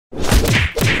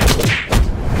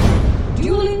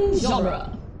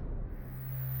genre.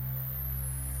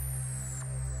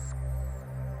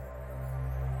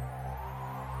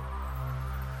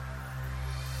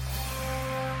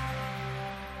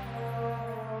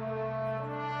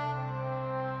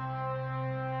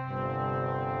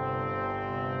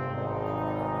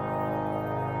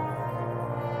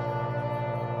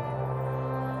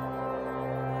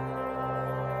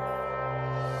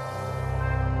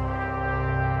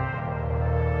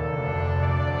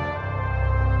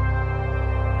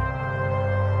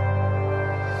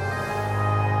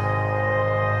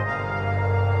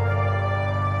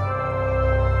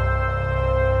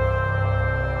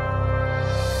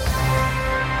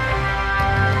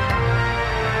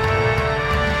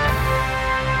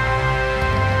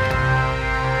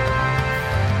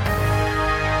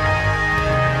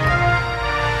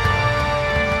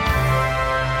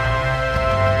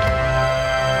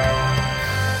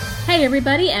 Hey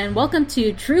everybody, and welcome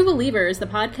to True Believers, the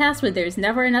podcast where there's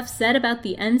never enough said about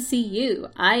the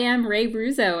MCU. I am Ray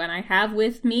Bruzzo, and I have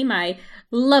with me my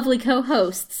lovely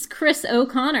co-hosts, Chris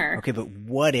O'Connor. Okay, but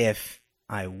what if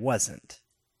I wasn't?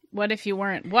 What if you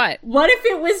weren't? What? What if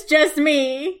it was just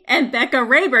me and Becca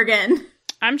Raybergen?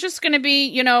 I'm just going to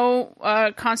be,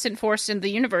 a constant force in the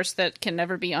universe that can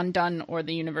never be undone, or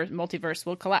the multiverse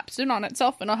will collapse in on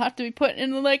itself, and I'll have to be put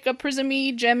in like a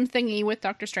prismy gem thingy with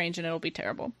Doctor Strange, and it'll be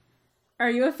terrible. Are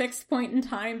you a fixed point in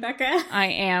time, Becca? I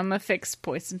am a fixed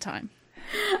point in time.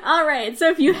 All right,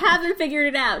 so if you haven't figured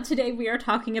it out, today we are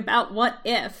talking about What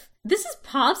If. This has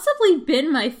possibly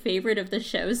been my favorite of the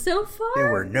shows so far.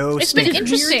 There were no It's been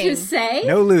stinkers. interesting. Weird to say.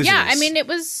 No losers. Yeah, I mean, it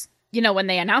was, when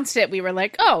they announced it, we were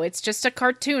like, oh, it's just a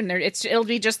cartoon. It'll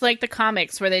be just like the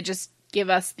comics where they just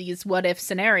give us these what if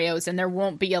scenarios and there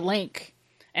won't be a link.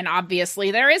 And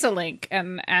obviously there is a link.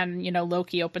 And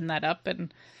Loki opened that up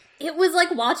and... It was like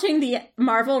watching the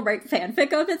Marvel write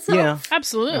fanfic of itself. Yeah.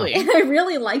 Absolutely. And I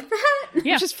really like that.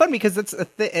 Yeah. Which is fun because that's a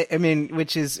thing. I mean,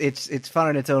 it's fun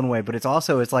in its own way, but it's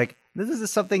like this is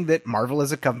something that Marvel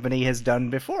as a company has done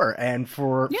before and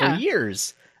for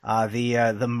years.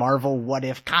 The Marvel What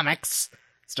If comics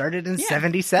started in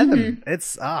 '77. Mm-hmm.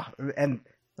 It's and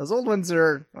those old ones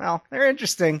are they're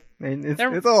interesting. I mean,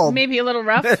 it's old, maybe a little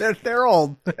rough. They're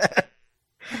old.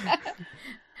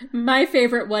 My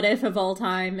favorite What If of all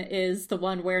time is the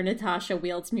one where Natasha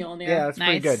wields Mjolnir. Yeah, it's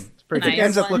pretty good. It's pretty good. It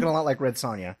ends up looking a lot like Red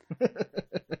Sonja.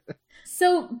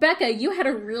 So, Becca, you had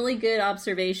a really good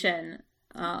observation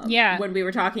when we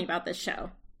were talking about this show.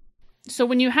 So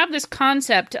when you have this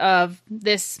concept of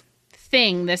this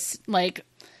thing, this like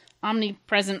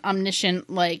omnipresent, omniscient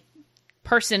like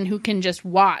person who can just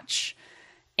watch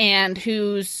and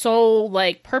whose sole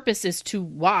like purpose is to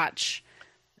watch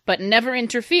but never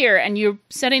interfere, and you're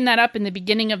setting that up in the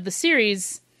beginning of the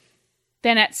series,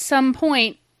 then at some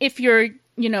point, if you're,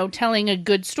 telling a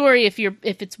good story, if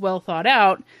it's well thought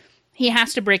out, he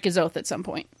has to break his oath at some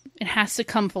point. It has to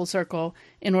come full circle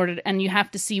and you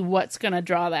have to see what's going to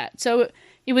draw that. So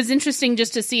it was interesting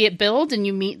just to see it build, and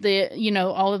you meet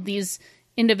all of these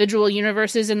individual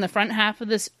universes in the front half of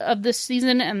this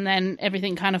season, and then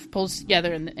everything kind of pulls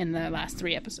together in the last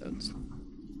 3 episodes.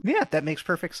 Yeah, that makes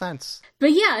perfect sense.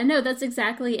 But yeah, no, that's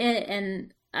exactly it.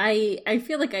 And I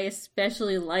feel like I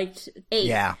especially liked 8.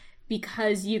 Yeah.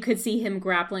 Because you could see him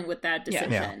grappling with that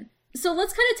decision. Yeah. So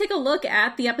let's kind of take a look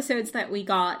at the episodes that we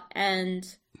got and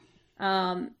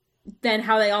then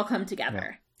how they all come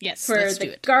together. Yeah. Yes, for let's the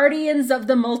do it. Guardians of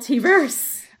the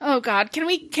Multiverse. Oh God, can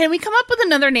we come up with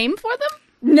another name for them?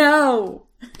 No.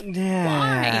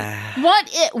 Yeah.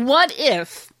 Why? What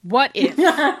if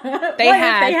they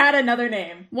had another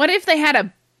name? What if they had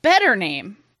a better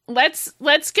name? Let's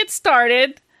get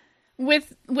started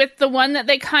with the one that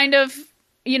they kind of,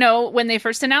 when they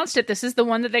first announced it, this is the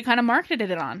one that they kind of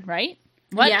marketed it on, right?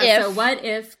 What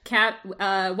if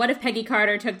Peggy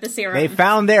Carter took the serum? They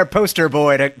found their poster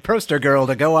girl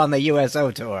to go on the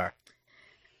USO tour.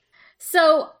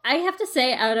 So, I have to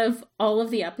say, out of all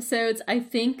of the episodes, I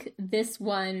think this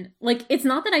one, like, it's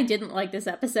not that I didn't like this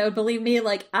episode, believe me,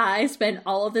 like, I spent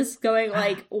all of this going,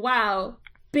 like, wow,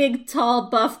 big, tall,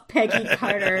 buff Peggy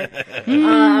Carter.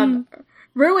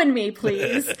 Ruin me,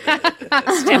 please.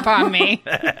 Step on me.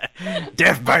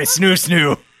 Death by snoo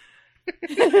snoo.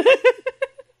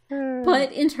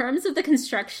 But in terms of the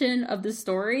construction of the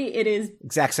story, it is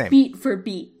exact same. Beat for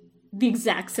beat. The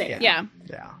exact same. Yeah.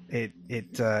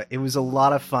 It was a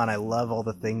lot of fun. I love all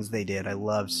the things they did. I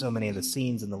love so many of the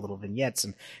scenes and the little vignettes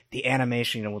and the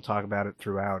animation. We'll talk about it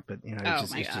throughout, but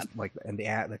it's just like, and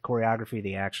the choreography,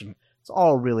 the action, it's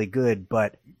all really good.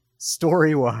 But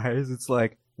story wise, it's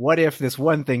like, what if this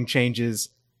one thing changes?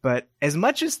 But as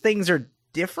much as things are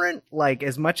different, like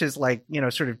as much as like,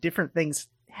 sort of different things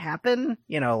happen.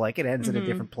 Like it ends in a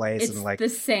different place, It's and like the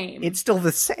same. it's still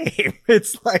the same.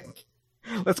 It's like,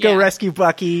 let's go rescue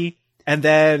Bucky, and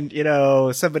then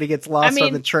somebody gets lost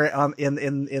on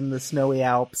the in the snowy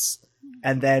Alps,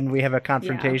 and then we have a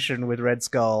confrontation with Red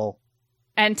Skull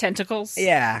and tentacles.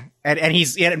 Yeah,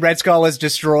 and Red Skull is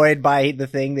destroyed by the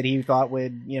thing that he thought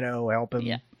would help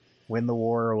him win the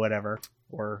war or whatever,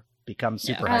 or become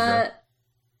Super Hydra.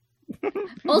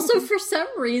 Also, for some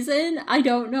reason, I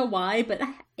don't know why, but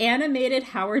animated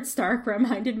Howard Stark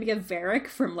reminded me of Varric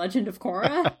from Legend of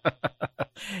Korra.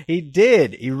 He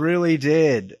did. He really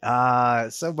did.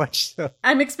 So much so.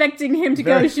 I'm expecting him to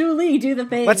go, Julie, do the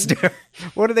thing. Let's do it.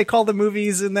 What do they call the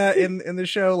movies in the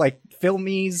show? Like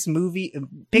Filmies,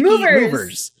 Picky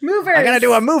Movers. Movers. I gotta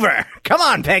do a mover. Come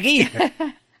on, Peggy.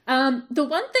 The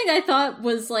one thing I thought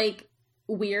was like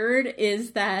weird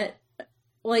is that,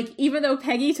 like, even though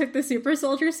Peggy took the super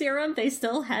soldier serum, they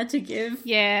still had to give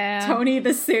Tony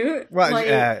the suit. Well,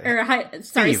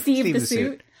 Steve the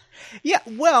suit. Yeah,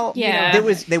 well,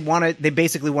 they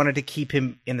basically wanted to keep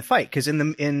him in the fight, because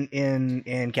in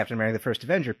Captain America: The First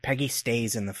Avenger, Peggy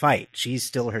stays in the fight. She's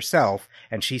still herself,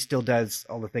 and she still does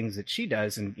all the things that she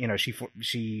does, and she's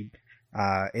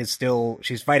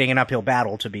fighting an uphill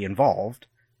battle to be involved,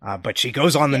 but she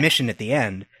goes on the mission at the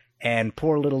end. And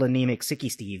poor little anemic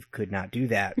Sicky Steve could not do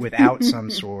that without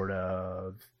some sort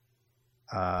of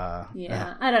I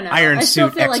don't know. Iron I still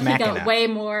suit feel ex like machina. he got way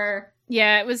more.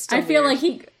 Yeah, it was. I feel like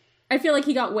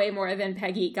he got way more than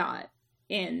Peggy got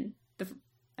in the.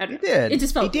 He did. It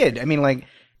just felt. He did. I mean, like,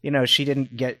 she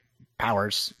didn't get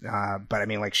powers, but I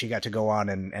mean, like, she got to go on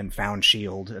and found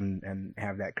S.H.I.E.L.D. and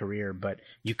have that career. But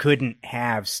you couldn't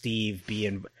have Steve be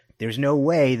in. There's no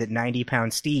way that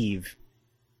 90-pound Steve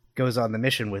goes on the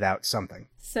mission without something.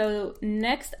 So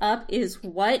next up is,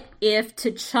 what if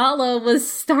T'Challa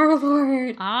was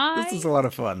Star-Lord? This is a lot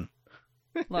of fun.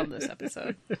 Love this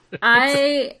episode.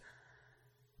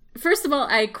 First of all,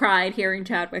 I cried hearing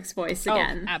Chadwick's voice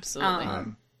again. Oh,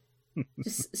 absolutely.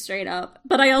 Just straight up.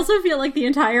 But I also feel like the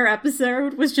entire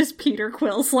episode was just Peter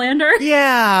Quill slander.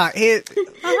 Yeah,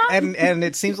 and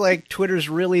it seems like Twitter's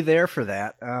really there for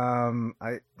that.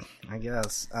 I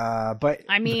guess. But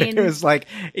I mean, it was like,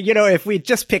 if we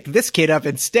just picked this kid up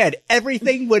instead,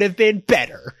 everything would have been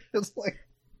better. It's like,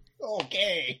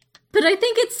 okay. But I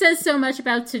think it says so much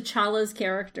about T'Challa's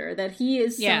character that he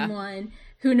is someone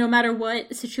who, no matter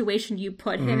what situation you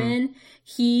put him in,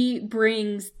 he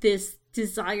brings this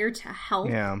desire to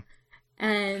help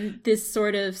and this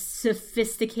sort of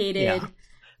sophisticated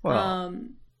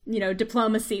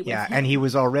diplomacy with him. And he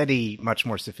was already much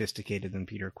more sophisticated than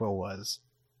Peter Quill was.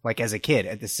 Like, as a kid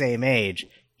at the same age,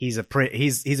 he's a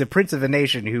prince of a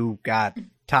nation who got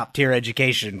top tier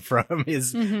education from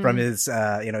his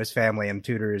his family and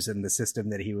tutors and the system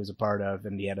that he was a part of,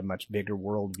 and he had a much bigger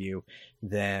worldview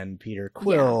than Peter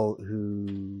Quill,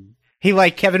 who he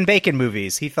liked Kevin Bacon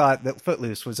movies. He thought that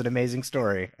Footloose was an amazing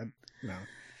story.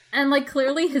 And, like,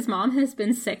 clearly his mom has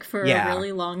been sick for a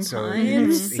really long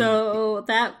time, so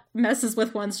that messes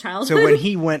with one's childhood. So when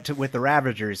he went with the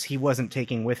Ravagers, he wasn't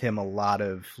taking with him a lot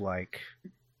of, like,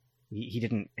 he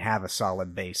didn't have a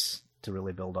solid base to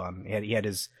really build on. He had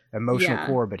his emotional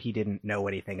core, but he didn't know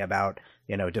anything about,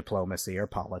 diplomacy or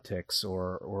politics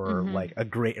or like, a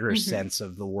greater sense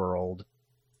of the world.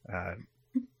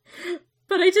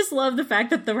 But I just love the fact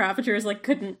that the Ravagers, like,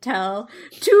 couldn't tell.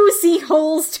 2 see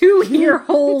holes, 2 hear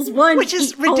holes, 1 Which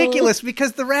is ridiculous,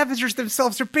 because the Ravagers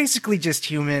themselves are basically just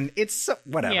human. It's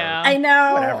whatever. Yeah. I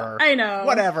know. Whatever. I know.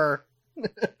 Whatever.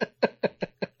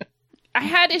 I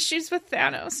had issues with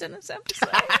Thanos in this episode.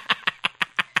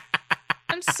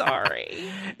 I'm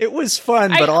sorry. It was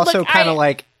fun, but also kind of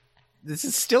like, this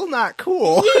is still not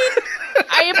cool.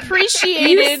 I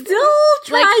appreciated. You still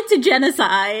tried to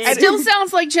genocide. It still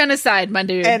sounds like genocide, my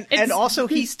dude. And also,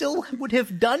 he still would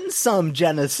have done some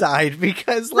genocide,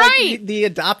 because like the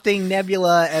adopting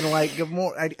Nebula and like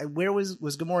Gamora. Where was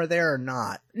Gamora there or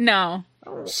not? No,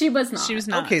 she was not. She was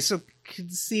not. Okay, so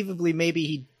conceivably, maybe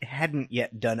he hadn't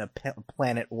yet done a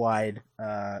planet-wide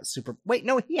super. Wait,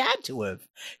 no, he had to have,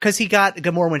 because he got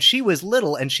Gamora when she was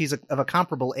little, and she's of a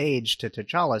comparable age to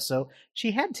T'Challa, so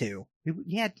she had to.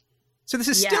 He had. So this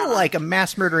is still like a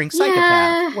mass murdering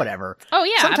psychopath. Whatever. Oh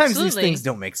yeah, sometimes absolutely. These things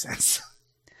don't make sense.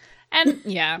 And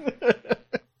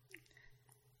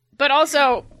but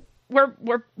also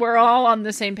we're all on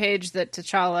the same page that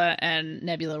T'Challa and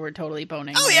Nebula were totally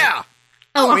boning. Oh yeah.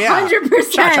 Oh yeah.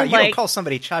 100%. Cha-cha. You don't call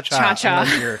somebody cha-cha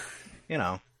unless you're,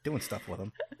 doing stuff with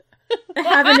them.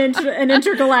 Have an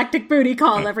intergalactic booty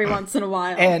call every once in a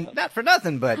while. And not for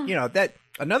nothing, but that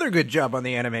another good job on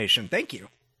the animation. Thank you.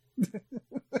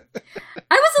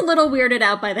 I was a little weirded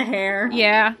out by the hair.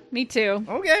 Yeah, me too.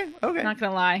 Okay. Not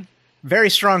gonna lie. Very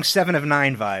strong 7 of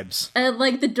 9 vibes. I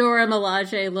like the Dora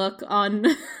Milaje look on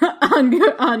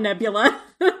on Nebula.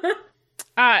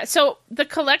 So the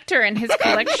Collector and his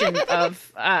collection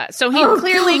of so he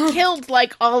clearly killed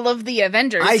like all of the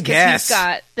Avengers. I guess he's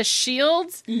got the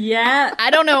shields. Yeah, I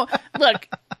don't know. Look,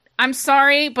 I'm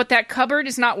sorry, but that cupboard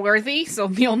is not worthy, so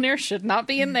Mjolnir should not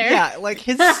be in there. Yeah, like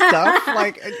his stuff,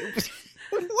 like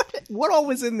what all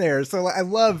was in there? So I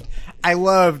loved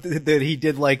that he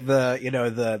did like the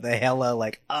the Hela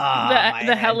like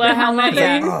the Hela helmet.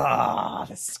 Yeah.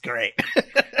 This is great.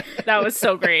 That was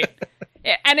so great.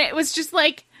 And it was just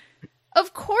like,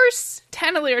 of course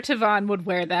Taneleer Tivan would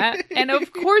wear that, and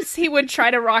of course he would try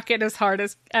to rock it as hard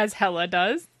as Hela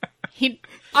does. He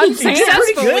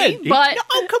unsuccessfully, but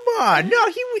oh come on, no,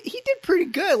 he did pretty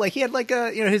good. Like he had like a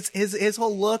his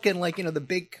whole look and like the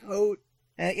big coat,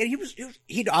 and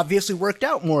he'd obviously worked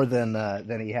out more than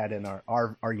he had in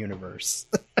our universe.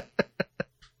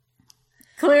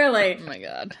 clearly. Oh my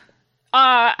god.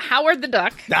 Howard the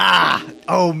Duck.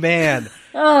 Oh man.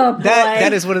 Oh boy.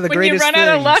 That is one of the when greatest you run things.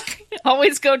 out of luck,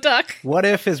 always go duck. What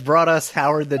If has brought us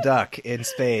Howard the Duck in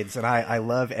spades, and I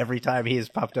love every time he has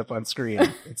popped up on screen.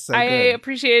 It's so I good.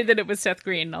 appreciated that it was Seth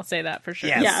Green, I'll say that for sure.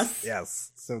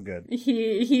 Yes, so good.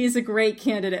 He's a great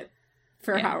candidate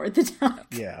for Howard the Duck.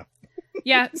 Yeah.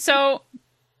 Yeah, so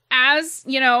as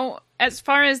as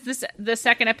far as the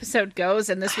second episode goes,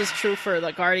 and this was true for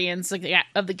the Guardians of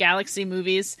the Galaxy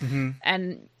movies,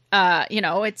 and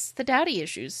it's the daddy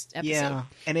issues episode. Yeah,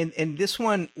 and in this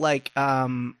one, like,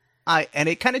 and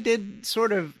it kind of did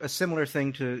sort of a similar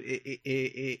thing to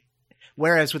it.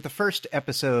 Whereas with the first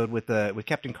episode with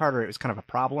Captain Carter, it was kind of a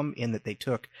problem in that they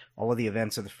took all of the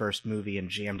events of the first movie and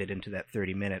jammed it into that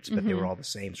 30 minutes, but they were all the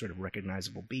same sort of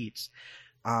recognizable beats.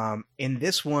 In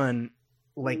this one,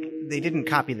 like, they didn't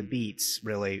copy the beats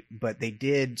really, but they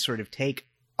did sort of take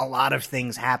a lot of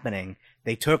things happening.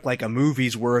 They took like a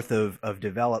movie's worth of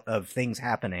things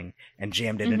happening and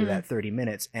jammed it into that 30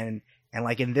 minutes. And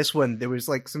like in this one, there was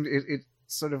like it's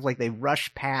sort of like they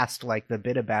rushed past like the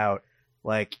bit about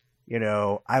like,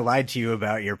 I lied to you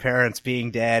about your parents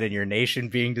being dead and your nation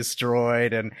being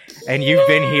destroyed and you've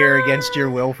been here against your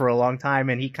will for a long time.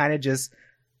 And he kind of just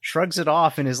shrugs it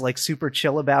off and is like super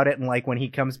chill about it. And like when he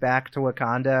comes back to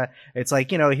Wakanda, it's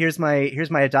like, here's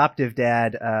my adoptive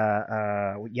dad,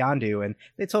 Yandu, and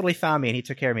they totally found me and he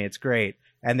took care of me. It's great.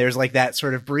 And there's like that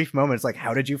sort of brief moment. It's like,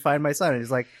 how did you find my son? And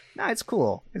he's like, nah, it's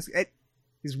cool.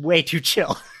 He's way too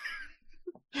chill.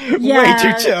 Yeah. Way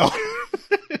too chill.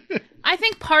 I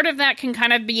think part of that can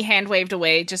kind of be hand waved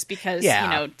away just because,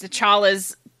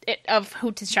 T'Challa's of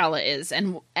who T'Challa is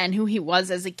and who he was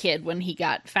as a kid when he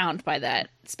got found by that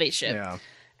spaceship. Yeah.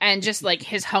 And just like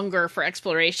his hunger for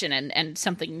exploration and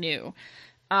something new.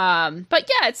 But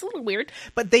yeah, it's a little weird.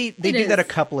 But they do that a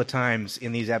couple of times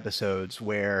in these episodes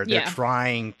where they're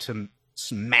trying to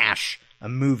smash a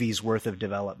movie's worth of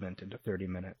development into 30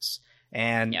 minutes.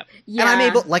 And and I'm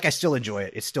able, like, I still enjoy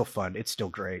it. It's still fun. It's still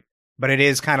great. But it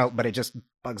is but it just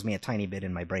bugs me a tiny bit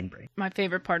in my brain. My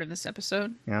favorite part of this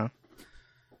episode. Yeah.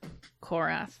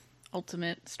 Korath,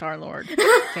 ultimate Star-Lord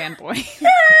fanboy.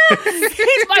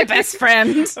 He's my best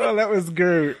friend. Oh, that was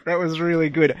good. That was really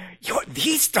good. You're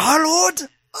the Star-Lord?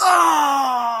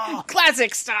 Oh!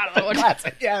 Classic Star-Lord.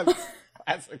 Classic, yes.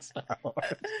 Classic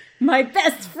Star-Lord. My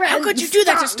best friend. How could you do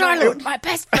that to Star-Lord? My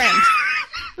best friend.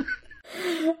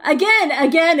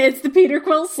 Again, it's the Peter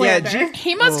Quill slander. Yeah,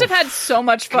 he must have had so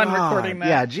much fun recording that.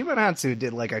 Yeah, Jimon Hansu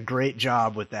did like a great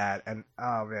job with that. And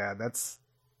oh man,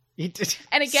 he did.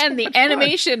 And again, so the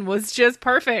animation was just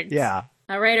perfect. Yeah.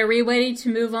 All right, are we ready to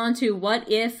move on to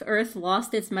What If Earth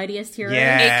Lost Its Mightiest Hero?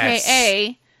 Yes.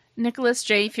 AKA Nicholas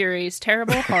J. Fury's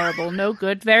terrible, horrible, no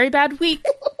good, very bad week.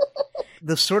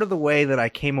 The sort of the way that I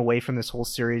came away from this whole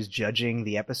series judging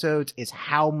the episodes is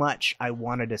how much I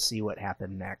wanted to see what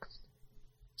happened next.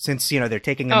 Since, they're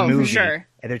taking a movie, and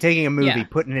they're taking a movie,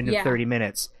 putting it into 30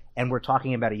 minutes, and we're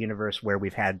talking about a universe where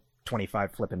we've had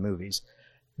 25 flipping movies.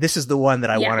 This is the one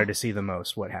that I wanted to see the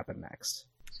most, what happened next.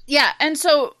 Yeah, and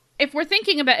so if we're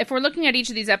looking at each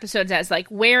of these episodes as like,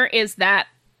 where is that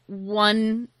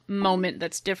one moment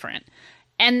that's different?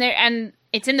 And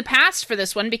it's in the past for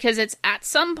this one because it's at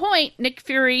some point Nick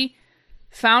Fury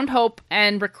found Hope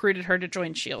and recruited her to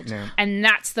join S.H.I.E.L.D. Yeah. And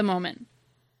that's the moment.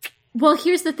 Well,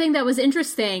 here's the thing that was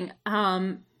interesting,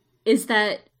 is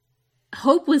that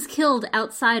Hope was killed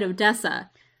outside Odessa,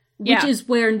 which is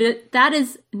where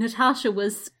Natasha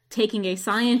was taking a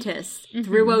scientist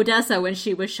through Odessa when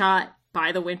she was shot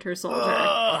by the Winter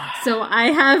Soldier. So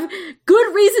I have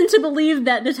good reason to believe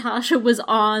that Natasha was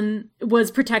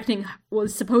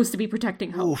supposed to be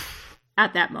protecting Hope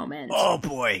at that moment. Oh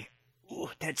boy. Ooh,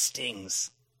 that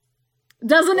stings.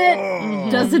 Doesn't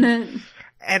it? Doesn't it?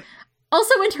 And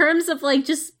also, in terms of like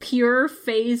just pure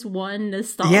Phase 1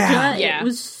 nostalgia, Yeah. it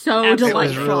was so delightful. It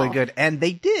was really good, and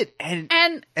they did, and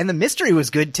the mystery was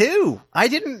good too. I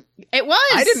didn't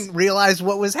realize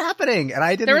what was happening,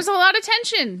 and There was a lot of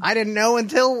tension. I didn't know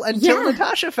until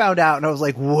Natasha found out, and I was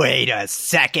like, "Wait a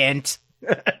second."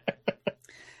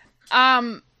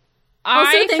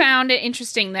 I found it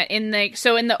interesting that in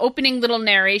the opening little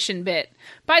narration bit.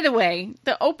 By the way,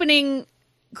 the opening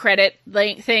credit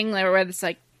thing where it's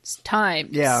like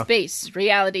time, space,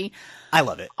 reality. I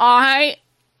love it.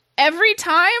 Every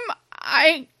time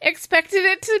I expected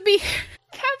it to be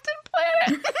Captain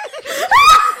Planet.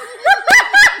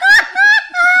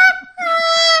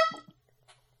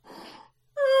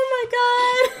 Oh my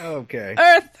god. Okay.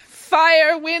 Earth,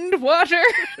 fire, wind, water.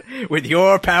 With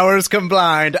your powers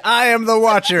combined, I am the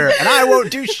Watcher, and I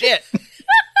won't do shit.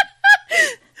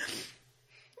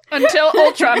 Until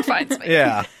Ultron finds me.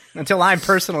 Yeah. Until I'm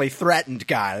personally threatened,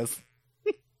 guys.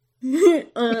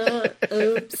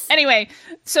 Oops. Anyway,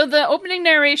 so the opening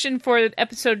narration for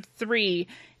episode 3,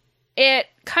 it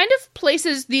kind of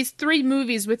places these 3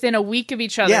 movies within a week of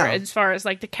each other as far as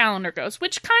like the calendar goes,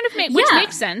 which kind of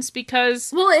makes sense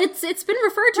because it's been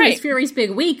referred to as Fury's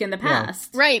Big Week in the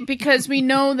past. Right, because we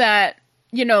know that,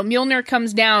 Mjolnir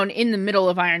comes down in the middle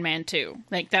of Iron Man 2.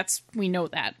 Like we know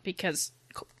that because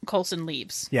Coulson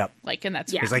leaves. Yep. And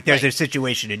that's It's like there's a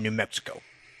situation in New Mexico.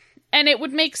 And it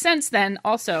would make sense then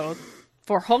also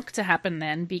for Hulk to happen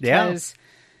then because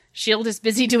S.H.I.E.L.D. is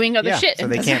busy doing other shit. So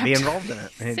they can't be involved in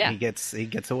it. And Yeah. he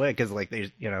gets away because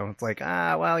it's like,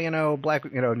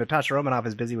 Natasha Romanoff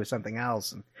is busy with something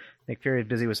else and Nick Fury is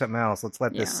busy with something else. Let's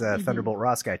let this Thunderbolt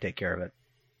Ross guy take care of it.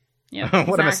 Yeah.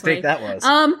 What a mistake that was.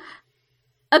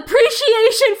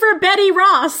 Appreciation for Betty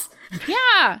Ross.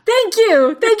 Yeah. Thank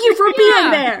you for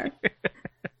being there.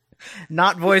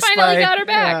 Not voiced finally got her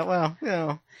back. Yeah,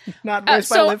 well, not voiced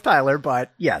by Liv Tyler,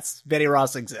 but yes, Betty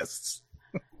Ross exists.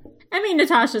 I mean,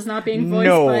 Natasha's not being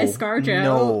voiced by ScarJo.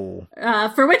 No.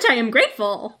 For which I am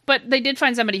grateful. But they did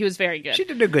find somebody who was very good. She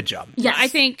did a good job. Yes. I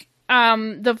think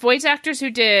the voice actors who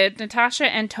did Natasha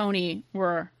and Tony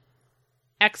were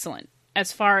excellent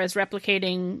as far as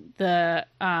replicating the,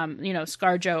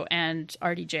 ScarJo and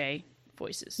RDJ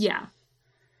voices. Yeah.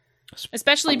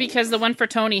 Especially because the one for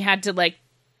Tony had to,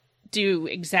 do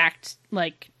exact,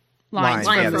 lines.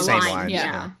 The same line. lines.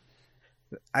 Yeah.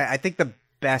 I think the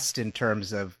best in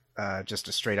terms of just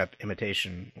a straight up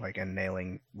imitation, and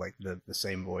nailing the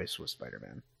same voice was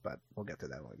Spider-Man. But we'll get to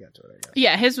that when we get to it, I guess.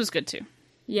 Yeah, his was good too.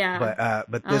 Yeah.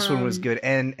 But this one was good,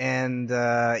 and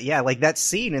that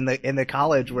scene in the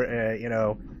college where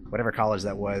whatever college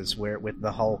that was, where with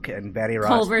the Hulk and Betty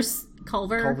Ross,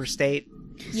 Culver State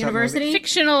University,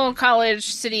 fictional college,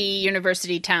 city,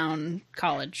 university, town,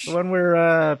 college. The one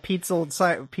where Pete's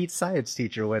science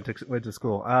teacher went to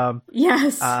school.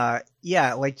 Yes.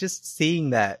 Just seeing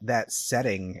that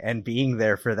setting and being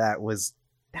there for that was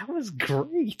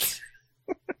great.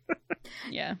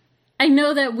 Yeah. I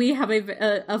know that we have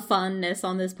a fondness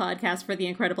on this podcast for the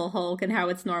Incredible Hulk and how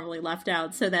it's normally left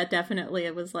out, so that definitely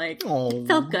it was it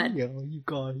felt good. Yeah, you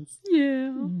guys.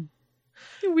 Yeah.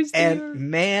 It was there.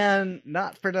 And man,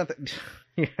 not for nothing.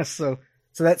 Yeah, so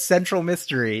that central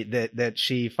mystery that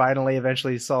she finally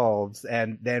eventually solves,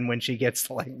 and then when she gets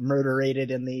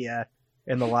murderated in the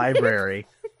library,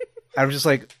 I'm just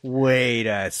like, wait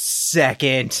a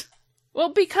second. Well,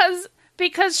 because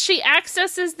she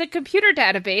accesses the computer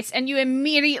database, and you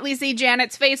immediately see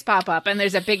Janet's face pop up, and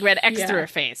there's a big red X through her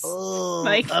face. Oh,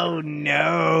 oh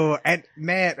no! And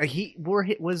man,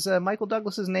 was Michael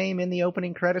Douglas's name in the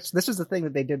opening credits? This is the thing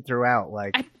that they did throughout.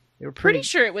 They were pretty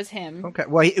sure it was him. Okay,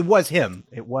 well, it was him.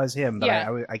 It was him, but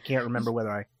I can't remember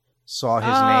whether I saw his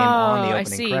name on the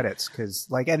opening credits because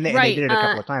they did it a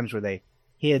couple of times where they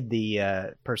hid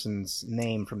the person's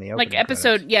name from the opening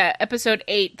episode credits. episode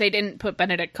 8 they didn't put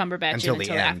Benedict Cumberbatch until in the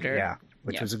until end, after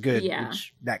which was a good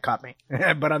that caught me.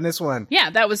 But on this one,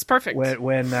 that was perfect.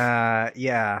 When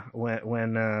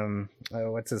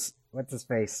what's his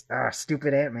face,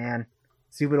 stupid Ant-Man,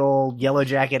 stupid old yellow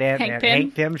jacket Ant-Man,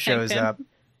 Hank Pym shows up.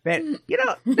 Man,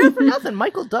 not for nothing,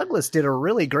 Michael Douglas did a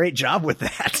really great job with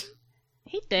that.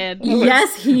 He did.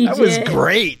 Yes, he did. That was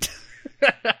great.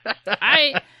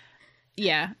 I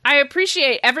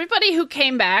appreciate everybody who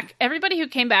came back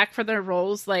for their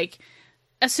roles,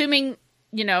 assuming,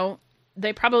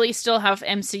 they probably still have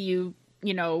MCU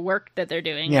work that they're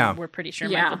doing. Yeah. We're pretty sure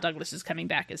Michael Douglas is coming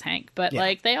back as Hank. But,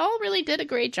 they all really did a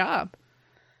great job.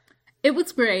 It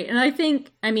was great. And I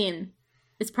think,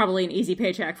 it's probably an easy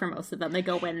paycheck for most of them. They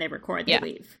go in, they record, they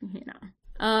leave,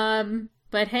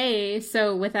 But hey,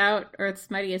 so without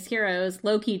Earth's Mightiest Heroes,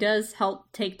 Loki does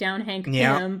help take down Hank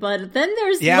Pym, but then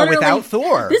there's without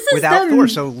Thor. Thor,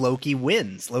 so Loki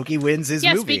wins. Loki wins his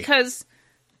movie. Yes,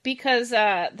 because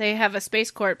they have a space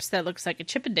corpse that looks like a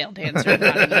Chippendale dancer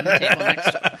running on the table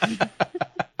next to him.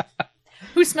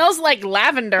 Who smells like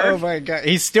lavender. Oh my god,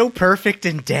 he's still perfect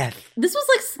in death. This was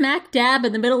like smack dab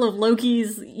in the middle of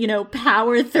Loki's,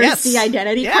 power-thirsty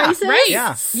identity crisis. Right.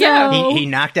 Yeah. So... He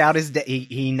knocked out his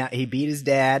he beat his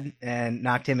dad and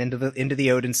knocked him into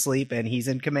the Odin sleep, and he's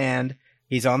in command.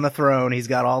 He's on the throne. He's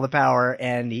got all the power,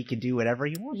 and he can do whatever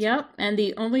he wants. Yep, and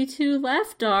the only two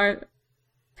left are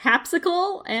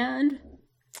Papsicle and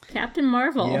Captain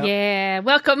Marvel. Yep. Yeah,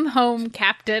 welcome home,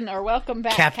 Captain, or welcome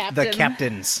back, Captain. The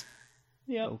captains.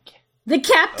 Yep. Okay. The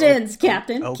captains,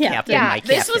 Captain. Oh, Captain. Captain, Yeah, my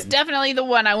this Captain. was definitely the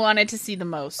one I wanted to see the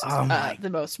most. Oh my the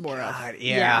most more God, of.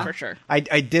 yeah, for sure. I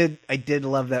did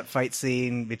love that fight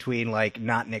scene between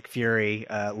not Nick Fury,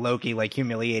 Loki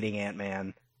humiliating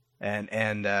Ant-Man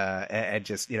and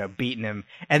just beating him,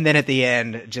 and then at the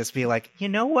end just be like, you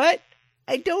know what?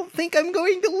 I don't think I'm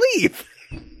going to leave.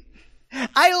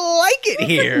 I like it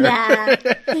here. Yeah.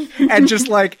 And just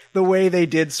the way they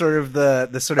did sort of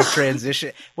the sort of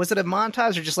transition. Was it a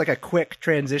montage or just a quick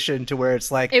transition to where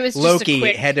it's It was just Loki, a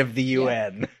quick, head of the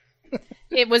UN?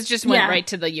 It was just went right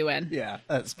to the UN. Yeah,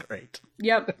 that's great.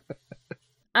 Yep.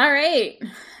 All right.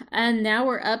 And now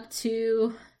we're up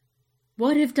to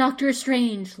what if Doctor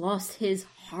Strange lost his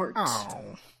heart?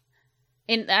 Oh.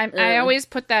 And I always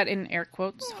put that in air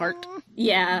quotes, heart.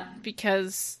 Yeah.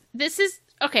 Because this is...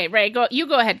 Okay, Ray, you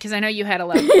go ahead, because I know you had a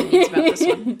lot of opinions about this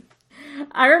one.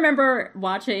 I remember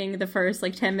watching the first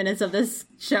 10 minutes of this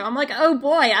show. I'm like, oh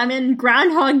boy, I'm in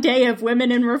Groundhog Day of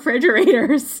women in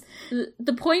refrigerators.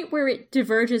 The point where it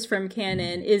diverges from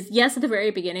canon is, yes, at the very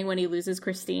beginning when he loses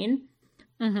Christine,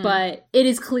 but it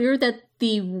is clear that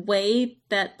the way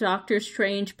that Doctor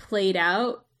Strange played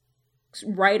out,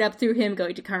 right up through him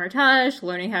going to Kamar-Taj,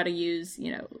 learning how to use,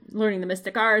 learning the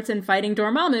mystic arts and fighting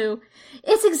Dormammu,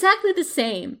 it's exactly the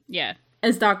same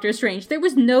as Doctor Strange. There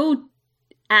was no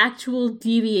actual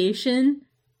deviation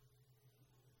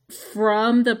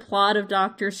from the plot of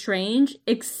Doctor Strange,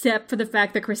 except for the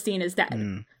fact that Christine is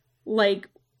dead.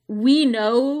 We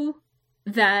know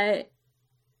that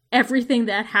everything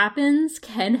that happens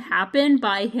can happen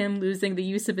by him losing the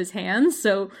use of his hands,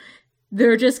 so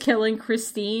they're just killing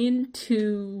Christine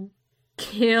to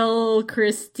kill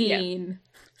Christine.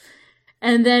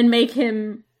 And then make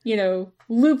him,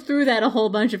 loop through that a whole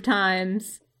bunch of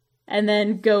times and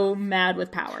then go mad with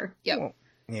power. Yep. Well,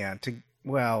 yeah,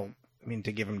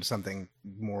 to give him something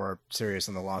more serious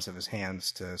than the loss of his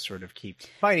hands to sort of keep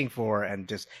fighting for, and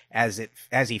just as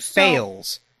he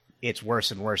fails, it's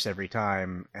worse and worse every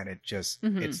time, and it just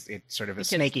it's sort of a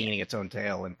snake eating its own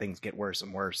tail, and things get worse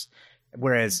and worse.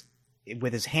 Whereas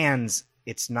with his hands,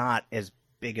 it's not as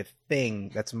big a thing.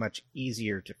 That's much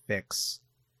easier to fix.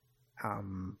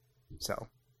 So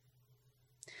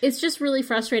it's just really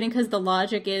frustrating because the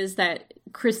logic is that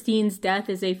Christine's death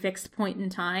is a fixed point in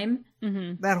time.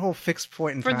 Mm-hmm. That whole fixed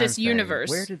point in time for this thing,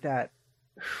 universe. Where did?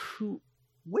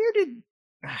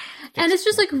 And it's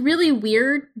just really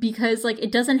weird because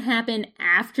it doesn't happen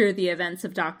after the events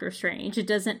of Doctor Strange. It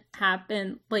doesn't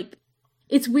happen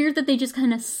it's weird that they just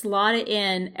kind of slot it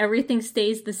in. Everything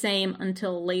stays the same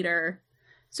until later.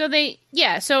 So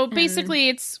basically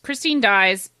it's Christine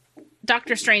dies,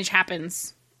 Doctor Strange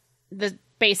happens,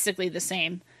 basically the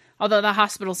same. Although the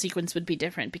hospital sequence would be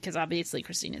different because obviously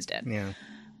Christine is dead. Yeah.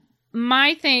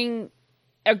 My thing,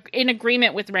 in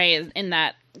agreement with Ray, is in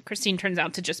that Christine turns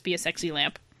out to just be a sexy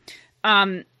lamp,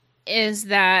 is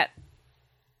that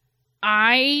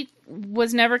I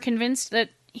was never convinced that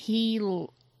he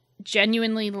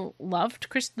genuinely loved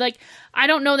Chris. I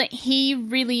don't know that he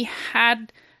really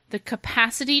had the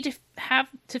capacity to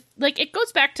it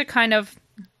goes back to kind of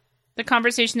the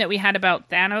conversation that we had about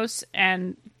Thanos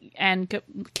and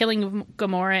killing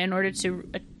Gamora in order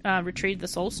to retrieve the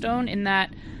Soul Stone, in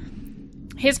that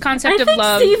his concept of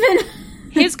love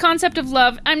his concept of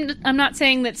love, I'm not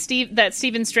saying that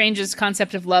Stephen Strange's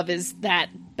concept of love is that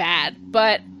bad,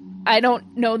 but I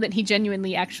don't know that he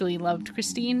genuinely actually loved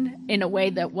Christine in a way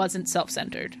that wasn't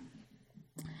self-centered.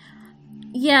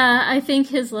 Yeah, I think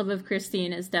his love of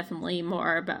Christine is definitely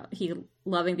more about he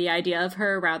loving the idea of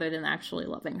her rather than actually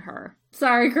loving her.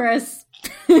 Sorry, Chris.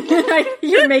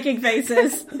 You're making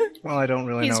faces. Well, I don't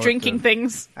really know. He's drinking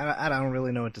things. I don't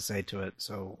really know what to say to it.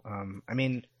 So,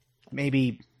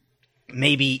 maybe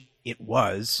it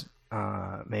was.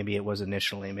 Maybe it was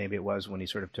initially. Maybe it was when he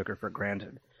sort of took her for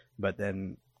granted. But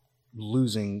then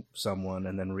losing someone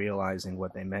and then realizing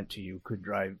what they meant to you could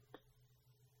drive...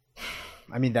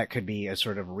 I mean, that could be a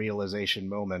sort of realization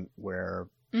moment where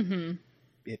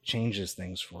it changes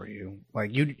things for you.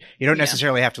 Like, you don't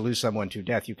necessarily have to lose someone to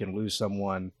death. You can lose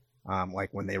someone, like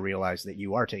when they realize that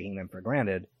you are taking them for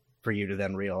granted, for you to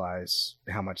then realize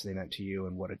how much they meant to you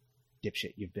and what a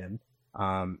dipshit you've been.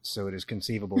 So it is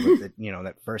conceivable that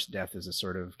that first death is a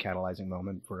sort of catalyzing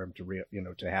moment for him to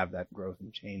to have that growth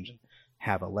and change and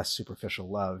have a less superficial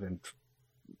love and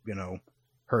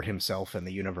hurt himself and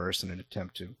the universe in an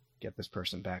attempt to get this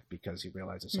person back because he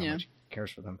realizes how much he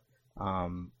cares for them.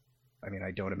 I mean,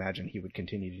 I don't imagine he would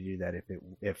continue to do that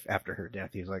if after her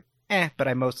death he's like, but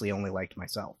I mostly only liked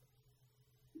myself.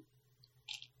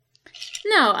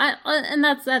 No, and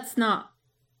that's not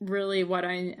really what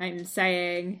I'm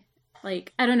saying.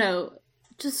 Like, I don't know,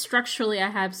 just structurally I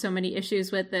have so many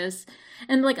issues with this.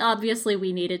 And, like, obviously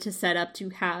we needed to set up to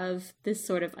have this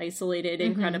sort of isolated,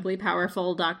 incredibly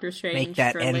powerful Doctor Strange Make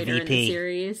that for MVP. later in the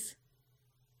series.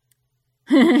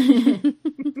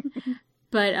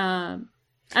 But, I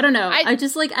don't know. I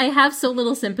just, like, I have so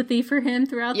little sympathy for him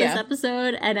throughout this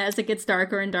episode. And as it gets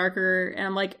darker and darker,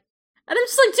 and I'm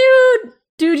just like,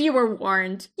 dude, you were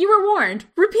warned. You were warned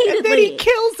repeatedly. And then he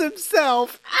kills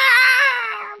himself.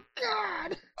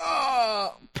 God.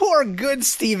 Oh, poor good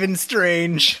Stephen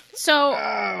Strange. So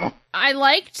I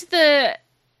liked the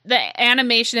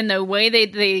animation and the way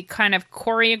they kind of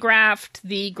choreographed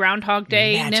the Groundhog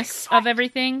Day-ness of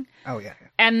everything. Oh, yeah.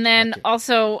 And then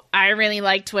also, I really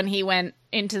liked when he went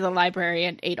into the library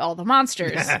and ate all the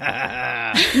monsters.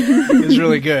 It was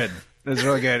really good. It was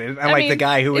really good. I like the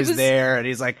guy who was there, and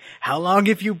he's like, how long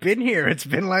have you been here? It's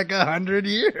been like 100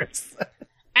 years.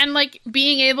 And, like,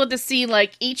 being able to see,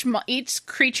 like, each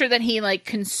creature that he, like,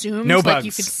 consumed. No bugs. Like,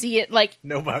 you could see it, like,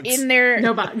 no bugs. In there.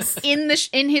 No bugs. In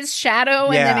his shadow,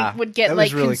 and then it would get,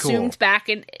 like, really consumed back.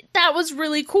 And that was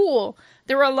really cool.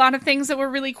 There were a lot of things that were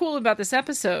really cool about this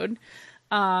episode.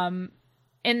 In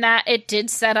that it did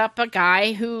set up a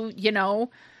guy who,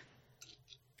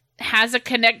 has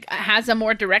a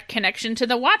more direct connection to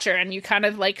the Watcher, and you kind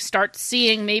of like start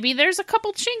seeing maybe there's a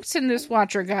couple chinks in this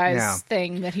Watcher guy's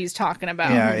thing that he's talking about.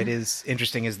 Yeah, it is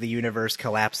interesting as the universe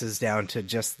collapses down to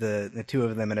just the two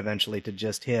of them and eventually to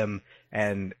just him,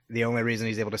 and the only reason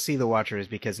he's able to see the Watcher is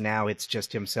because now it's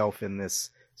just himself in this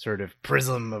sort of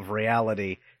prism of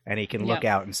reality, and he can look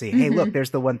out and see, hey, look, there's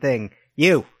the one thing.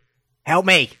 You, help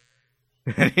me.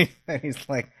 And he's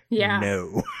like,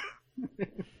 no.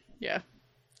 Yeah.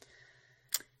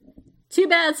 Too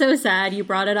bad, so sad. You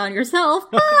brought it on yourself.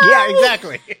 Bye! Yeah,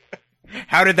 exactly.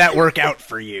 How did that work out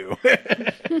for you?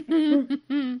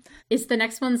 Is the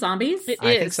next one zombies? It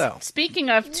I is. think so. Speaking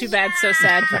of too bad, so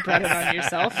sad, you brought it on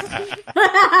yourself.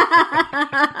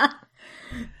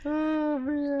 Oh,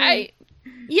 man.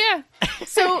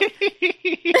 So,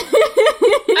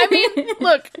 I mean,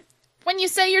 look, when you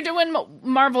say you're doing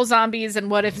Marvel zombies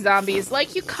and What If zombies,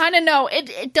 like, you kind of know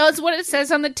it does what it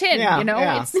says on the tin.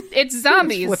 It's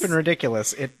zombies. It's flipping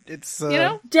ridiculous. It's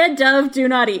dead dove, do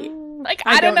not eat. Like,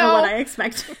 I don't know what I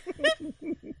expect.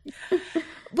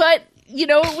 But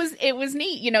it was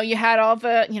neat. You had all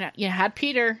the you had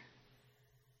Peter,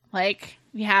 like,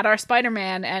 you had our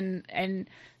Spider-Man, and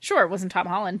sure, it wasn't Tom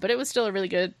Holland, but it was still really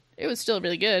good.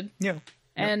 Yeah.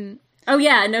 And oh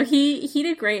yeah, no, he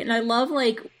did great, and I love,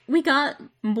 like, we got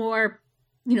more,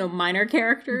 minor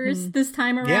characters this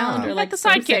time around, or like the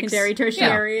some sidekicks, secondary,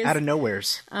 tertiaries, out of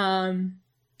nowheres.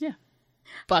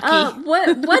 Bucky.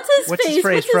 What's his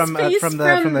phrase from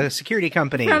the security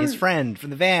company? His friend from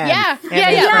the van.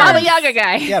 Baba Yaga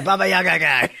guy. Yeah, Baba Yaga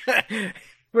guy.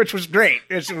 Which was great.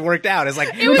 It worked out. It's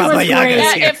like was Baba Yaga.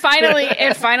 great.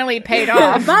 It finally paid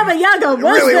off. Baba Yaga was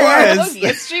really there. was.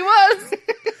 Yes, she was.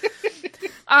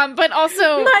 But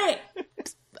also,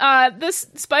 this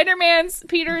Spider-Man's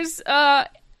Peter's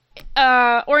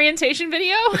orientation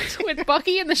video with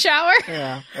Bucky in the shower.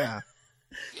 Yeah.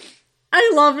 I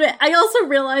loved it. I also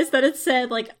realized that it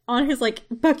said, like, on his, like,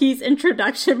 Bucky's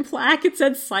introduction plaque, it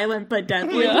said silent but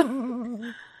deadly. Yeah.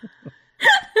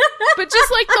 But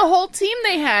just like the whole team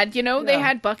they had, they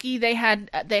had Bucky, they had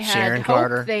Sharon Hope,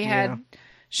 Carter. They had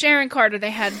Sharon Carter,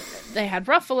 they had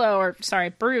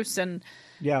Bruce, and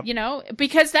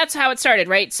because that's how it started,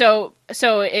 right? So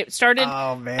it started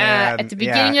at the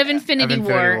beginning of Infinity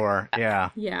War. Yeah.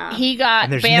 He got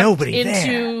and there's bamped nobody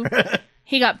into there.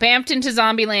 He got bamped into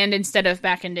Zombieland instead of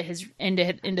back into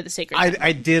the Sacred Temple.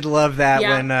 I did love that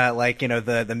when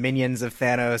the minions of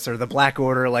Thanos or the Black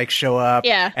Order like show up.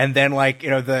 Yeah. And then like,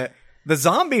 the The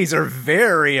zombies are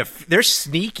they're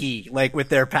sneaky, like, with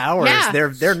their powers. Yeah.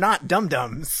 They're not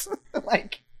dum-dums.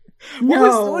 Like,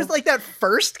 No. what was like that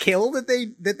first kill that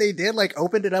they did? Like,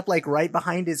 opened it up, like, right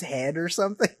behind his head or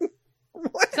something?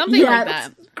 What? Something Yeah, like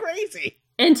that. Crazy.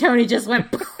 And Tony just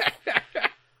went.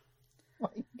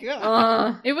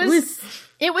 God. It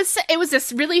was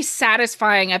this really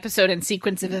satisfying episode and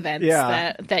sequence of events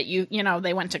that you know,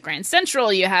 they went to Grand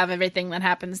Central, you have everything that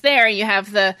happens there, you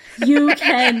have the You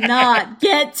cannot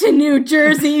get to New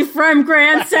Jersey from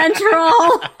Grand Central.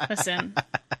 listen.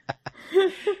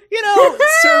 You know,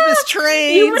 service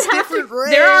trains, have different to- rails.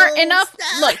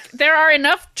 There are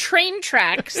enough train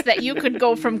tracks that you could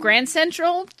go from Grand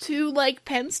Central to like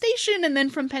Penn Station and then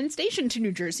from Penn Station to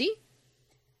New Jersey.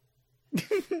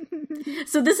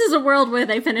 So this is a world where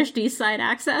they finished East Side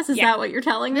Access? Is that what you're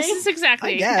telling me? This is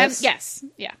exactly. I guess. And yes.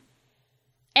 Yeah.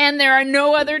 And there are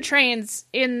no other trains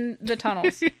in the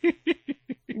tunnels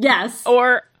Yes.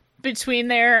 or between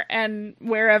there and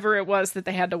wherever it was that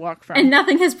they had to walk from. And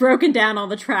nothing has broken down on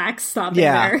the tracks stopping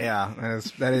there. Yeah. That's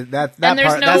And part.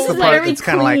 there's That's no the part very that's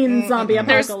kind of like clean zombie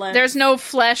there's apocalypse. no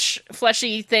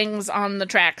fleshy things on the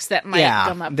tracks that might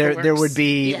come up. there would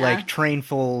be Yeah. like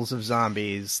trainfuls of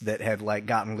zombies that had like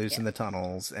gotten loose in the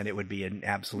tunnels, and it would be an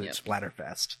absolute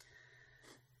splatterfest.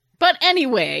 But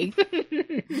anyway,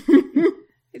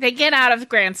 they get out of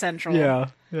Grand Central. Yeah.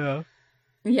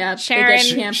 Yeah, Sharon- they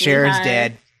get Camp Sharon's Lehigh.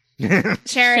 dead.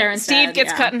 Sharon's Steve dead,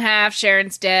 gets yeah. cut in half.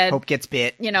 Sharon's dead. Hope gets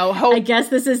bit. You know, I Hope guess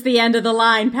this is the end of the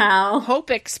line, pal. Hope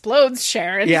explodes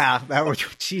Sharon. Yeah, that was.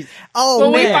 Jeez. Oh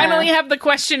Well, man, we finally have the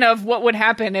question of what would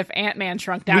happen if Ant-Man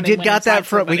shrunk down. we and did went got that inside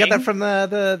from somebody.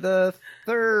 the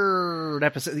third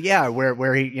episode. Yeah,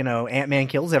 where he, you know, Ant-Man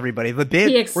kills everybody. The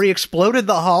He bit where he exploded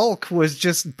the Hulk was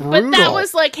just brutal. But that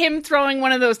was like him throwing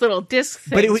one of those little disc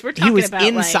things. But it was, We're he talking was about,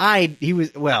 inside. He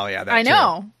was that I too.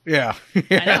 know. Yeah, I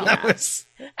know. that was.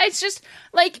 It's just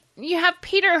like you have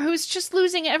Peter who's just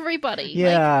losing everybody.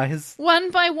 Yeah, Like, his one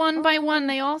by one,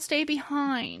 they all stay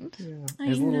behind.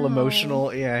 his little emotional,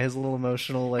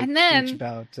 like And then- speech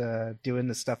about doing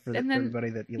the stuff for and then- everybody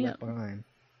that you left behind.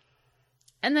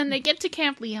 And then they get to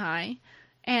Camp Lehigh,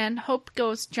 and Hope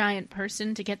goes giant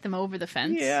person to get them over the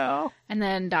fence. Yeah, And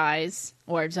then dies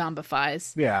or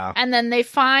zombifies. yeah. And then they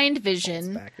find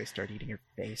Vision, Back, they start eating your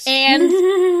face. and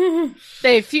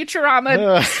they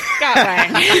Futurama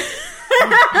Scotland.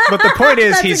 But the point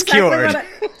is, That's he's exactly cured.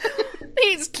 what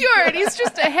He's cured. He's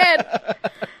just ahead.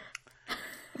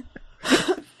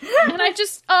 And it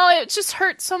just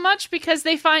hurts so much because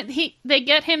they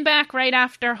get him back right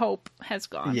after Hope has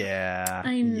gone. Yeah,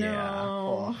 I yeah.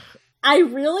 know. I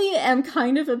really am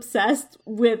kind of obsessed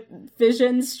with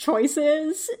Vision's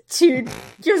choices to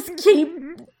just keep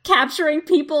capturing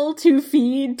people to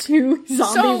feed to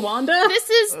zombie Wanda. This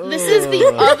is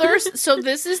the other. So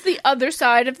this is the other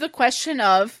side of the question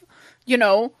of, you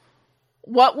know,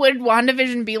 what would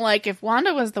WandaVision be like if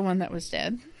Wanda was the one that was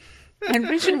dead, and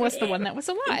Vision was the one that was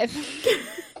alive?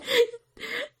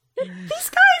 These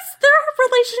guys, their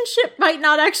relationship might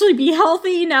not actually be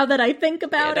healthy now that I think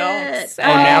about it. So- Oh,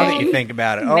 now that you think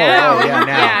about it. Oh, Now. yeah,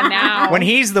 now. Yeah, now. When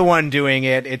he's the one doing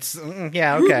it, it's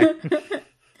yeah, okay.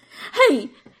 Hey,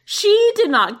 she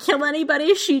did not kill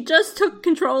anybody. She just took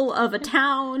control of a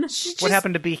town. What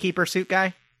happened to Beekeeper Suit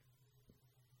Guy?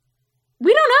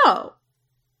 We don't know.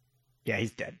 Yeah,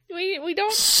 he's dead. We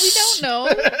don't know.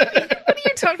 What are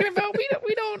you talking about?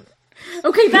 We don't.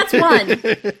 Okay, that's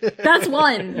one. That's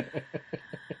one.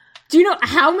 Do you know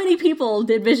how many people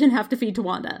did Vision have to feed to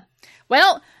Wanda?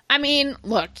 Well, I mean,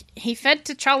 look, he fed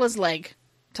T'Challa's leg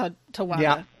to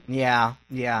Wanda. Yeah.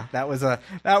 That was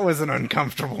an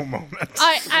uncomfortable moment.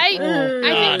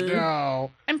 I think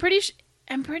No. I'm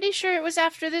pretty sure it was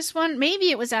after this one.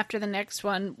 Maybe it was after the next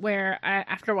one where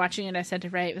after watching it, I said to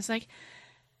Ray, it was like,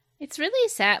 it's really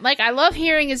sad. Like, I love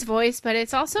hearing his voice, but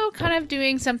it's also kind of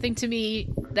doing something to me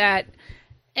that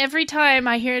every time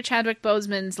I hear Chadwick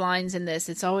Boseman's lines in this,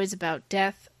 it's always about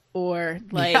death or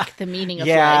like the meaning of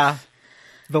life.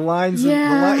 The lines,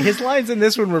 his lines in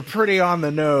this one were pretty on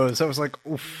the nose. I was like,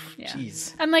 oof,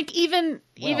 jeez. And like even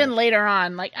later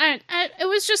on, like it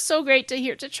was just so great to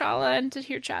hear T'Challa and to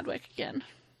hear Chadwick again.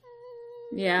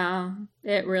 Yeah,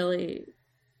 it really.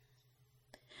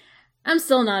 I'm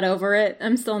still not over it.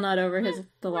 I'm still not over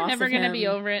the loss. We're never of gonna him. be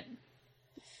over it.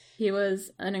 He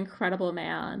was an incredible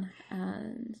man,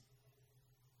 and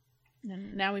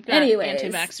now we've got Anyways,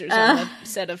 anti-vaxxers on the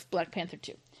set of Black Panther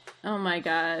 2. oh my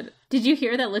god, did you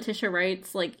hear that Letitia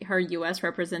Wright's like her U.S.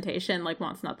 representation like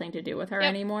wants nothing to do with her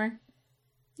anymore?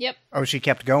 Yep. Oh, she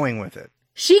kept going with it.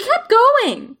 She kept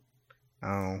going.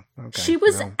 Oh, okay. She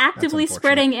was Well, actively that's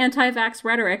unfortunate. spreading anti-vax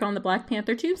rhetoric on the Black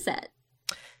Panther 2 set.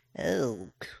 Oh,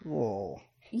 cool.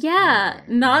 Yeah,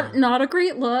 not a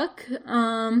great look.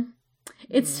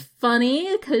 It's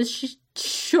funny because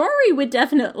Shuri would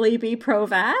definitely be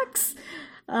pro-vax.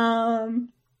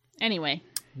 Anyway.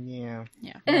 Yeah.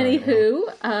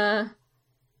 Anywho,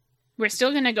 we're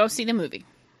still gonna go see the movie.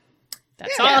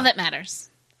 That's all that matters.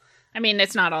 I mean,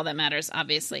 it's not all that matters,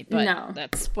 obviously, but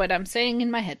that's what I'm saying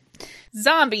in my head.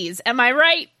 Zombies, am I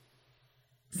right?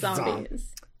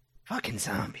 Zombies. Fucking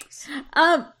zombies.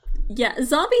 Yeah,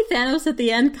 zombie Thanos at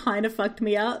the end kind of fucked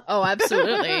me up. Oh,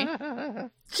 absolutely.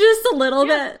 Just a little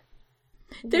bit.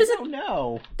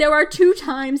 There are 2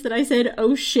 times that I said,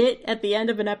 oh shit, at the end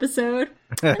of an episode.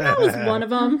 And that was one of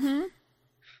them. Mm-hmm.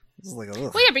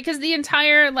 Well, yeah, because the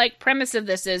entire, premise of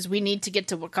this is we need to get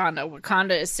to Wakanda.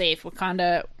 Wakanda is safe.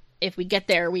 Wakanda, if we get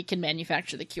there, we can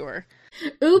manufacture the cure.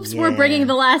 Oops, we're bringing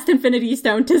the last Infinity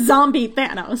Stone to zombie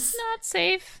Thanos. Not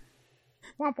safe.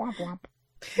 Womp, womp, womp.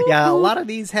 Yeah, a lot of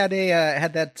these had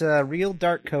that real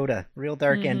dark coda, real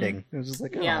dark ending. It was just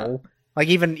like, oh. Like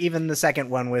even the second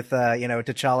one with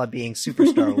T'Challa being Super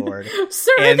Star-Lord.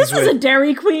 Sir, this is a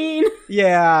Dairy Queen.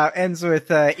 Yeah, ends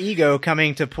with Ego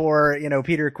coming to poor,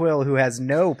 Peter Quill, who has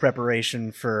no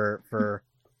preparation for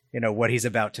what he's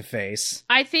about to face.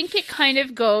 I think it kind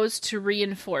of goes to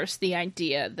reinforce the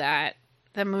idea that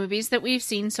the movies that we've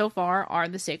seen so far are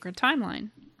the sacred timeline.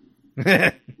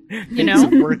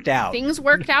 Worked out. Things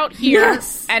worked out here,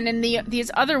 and in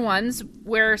these other ones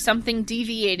where something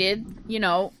deviated,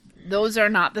 those are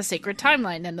not the sacred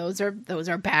timeline, and those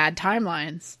are bad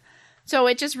timelines. So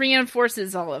it just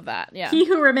reinforces all of that. Yeah. He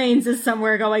who remains is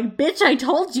somewhere going, bitch, I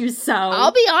told you so.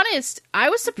 I'll be honest, I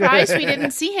was surprised we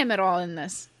didn't see him at all in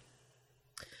this.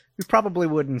 We probably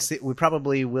wouldn't see. We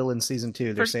probably will in season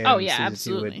 2. They're saying season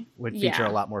absolutely. 2 would feature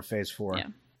a lot more phase 4. Yeah.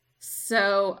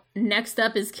 So, next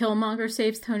up is Killmonger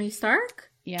saves Tony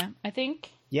Stark. Yeah, I think.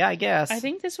 Yeah, I guess. I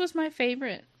think this was my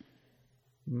favorite.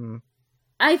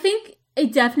 I think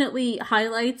it definitely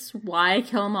highlights why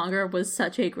Killmonger was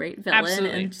such a great villain.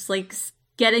 Absolutely. And just,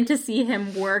 getting to see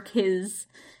him work his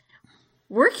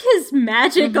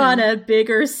magic on a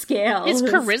bigger scale. His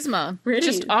charisma.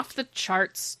 Just off the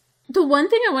charts. The one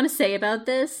thing I want to say about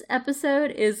this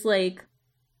episode is,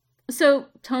 so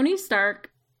Tony Stark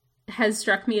has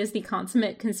struck me as the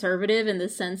consummate conservative in the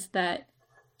sense that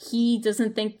he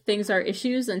doesn't think things are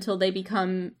issues until they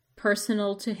become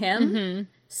personal to him. Mm-hmm.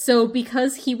 So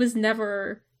because he was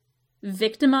never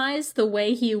victimized the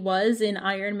way he was in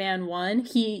Iron Man 1,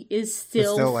 he is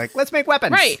still like, let's make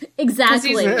weapons. Right.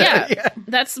 Exactly. Yeah.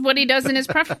 That's what he does in his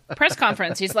press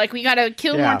conference. He's like, we gotta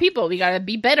kill more people. We gotta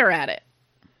be better at it.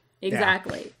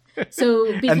 Exactly. Yeah.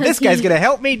 So because and this guy's gonna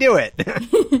help me do it.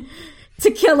 To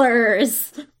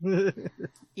killers.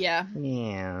 Yeah.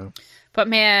 Yeah. But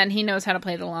man, he knows how to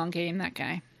play the long game, that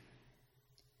guy.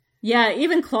 Yeah,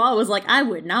 even Claw was like, I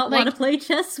would not want to play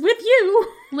chess with you.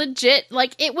 Legit.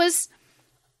 It was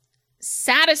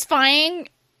satisfying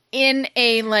in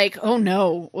a, oh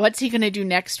no, what's he gonna do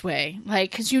next way?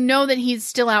 Because that he's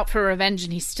still out for revenge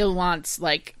and he still wants,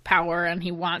 power and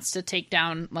he wants to take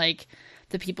down,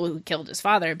 the people who killed his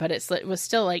father. But it was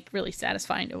still, really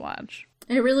satisfying to watch.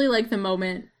 I really like the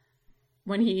moment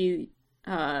when he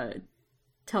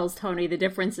tells Tony the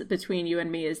difference between you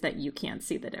and me is that you can't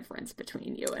see the difference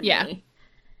between you and me.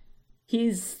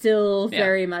 He's still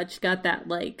very much got that,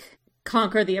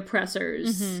 conquer the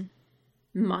oppressors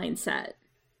mindset.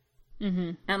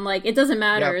 Mm-hmm. And, it doesn't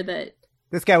matter that...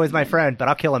 This guy was my friend, but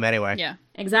I'll kill him anyway. Yeah.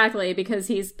 Exactly, because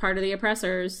he's part of the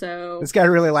oppressors, so... This guy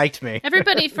really liked me.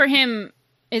 Everybody for him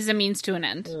is a means to an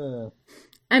end.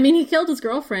 I mean, he killed his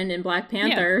girlfriend in Black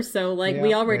Panther, so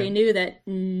we already knew that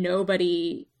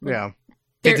nobody.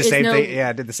 Did the same thing.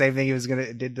 Yeah, did the same thing he was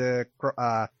gonna did to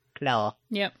Claw.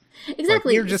 Yep.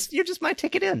 Exactly. You're just my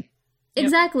ticket in.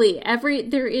 Exactly.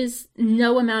 There is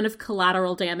no amount of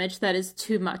collateral damage that is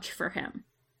too much for him.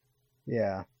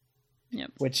 Yeah.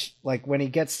 Yep. Which when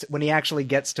he actually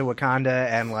gets to Wakanda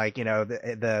and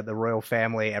the royal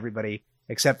family, everybody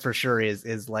except for Shuri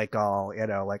is all,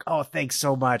 oh, thanks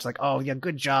so much. Oh, yeah,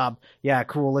 good job. Yeah,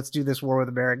 cool. Let's do this war with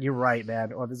America. You're right,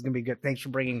 man. Oh, this is going to be good. Thanks for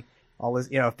bringing all this,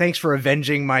 thanks for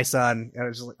avenging my son. And it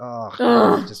was just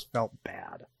it just felt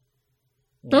bad.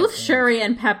 Both Shuri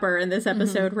and Pepper in this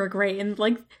episode were great. And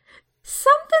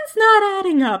something's not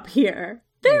adding up here.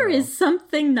 There is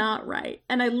something not right.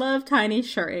 And I love Tiny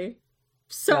Shuri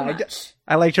so much.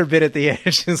 I liked her bit at the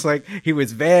end. She's like, he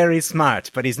was very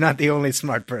smart, but he's not the only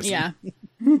smart person. Yeah.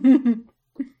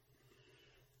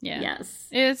 Yeah.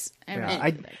 Yes.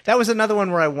 That was another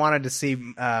one where I wanted to see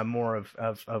more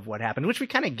of what happened, which we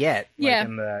kind of get. Yeah.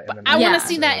 I want to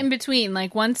see that in between.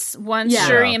 Once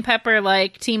Shuri and Pepper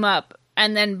team up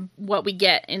and then what we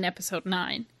get in episode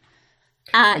 9.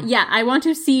 Yeah, I want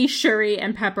to see Shuri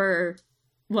and Pepper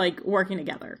like working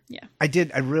together. Yeah, I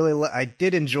did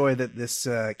enjoy that this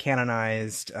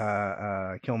canonized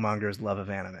Killmonger's love of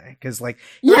anime, because like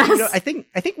yes, you know, I think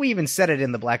we even said it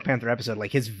in the Black Panther episode,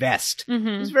 like his vest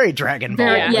was very Dragon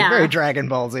Ball, very Dragon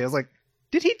Ball Z. I was like,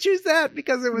 did he choose that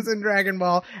because it was in Dragon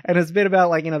Ball? And it's been about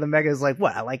like, you know, the Mega's like,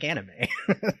 what, I like anime.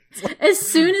 As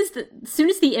soon as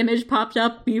the image popped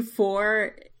up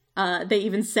before they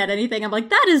even said anything, I'm like,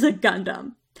 that is a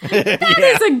Gundam. That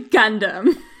is a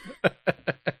Gundam.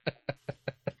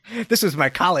 This was my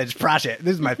college project.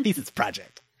 This is my thesis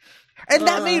project. And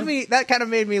that kind of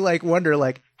made me like wonder,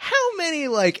 like, how many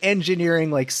like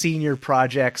engineering like senior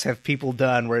projects have people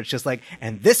done where it's just like,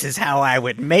 and this is how I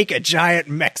would make a giant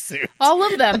mech suit. all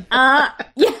of them.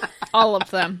 Yeah, All of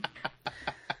them.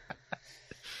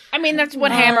 I mean, that's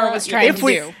what Hammer was trying to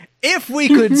do. If we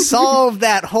could solve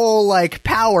that whole like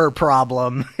power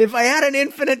problem, if I had an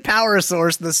infinite power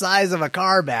source the size of a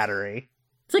car battery,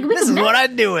 it's like this is what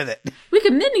I'd do with it. We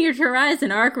could miniaturize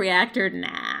an arc reactor.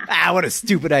 Nah, what a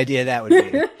stupid idea that would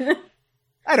be.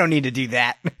 I don't need to do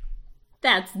that.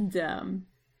 That's dumb.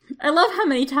 I love how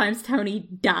many times Tony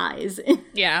dies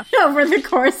Yeah. over the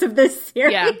course of this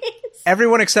series. Yeah.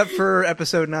 Everyone except for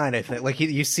episode 9, I think. Like,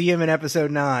 you see him in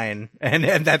episode 9, and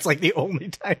that's like the only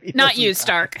time he Not doesn't you, die.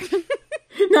 Stark.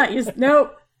 Not you.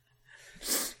 Nope.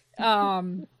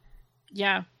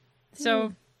 Yeah.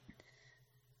 So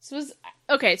this was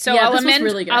okay. So Yeah, I'll this was amend.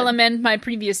 really good. I'll amend my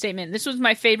previous statement. This was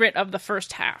my favorite of the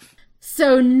first half.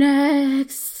 So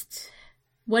next,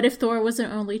 what if Thor was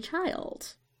an only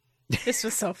child? This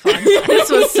was so fun. This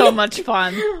was so much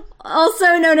fun. Also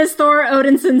known as Thor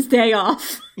Odinson's Day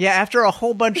Off. Yeah, after a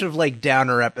whole bunch of like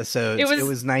downer episodes, It it was-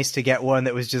 was nice to get one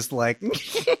that was just like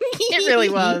It really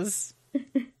was.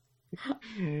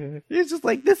 it's just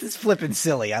like, this is flippin'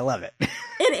 silly. I love it.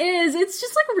 It is. It's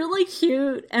just like really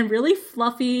cute and really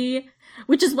fluffy,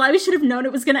 which is why we should have known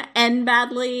it was going to end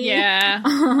badly. Yeah.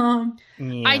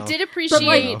 You I know. did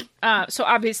appreciate. But, So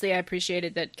obviously, I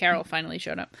appreciated that Carol finally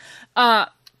showed up.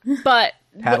 But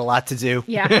Had a lot to do.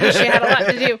 yeah, she had a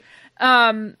lot to do.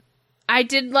 I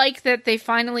did like that they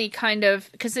finally kind of,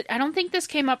 because I don't think this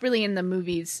came up really in the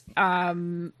movies,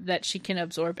 that she can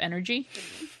absorb energy.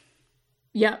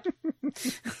 Yep.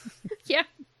 Yeah.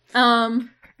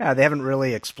 Yeah, they haven't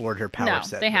really explored her power No,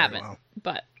 set. they very haven't. well.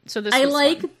 But so this was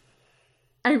fun.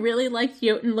 I really like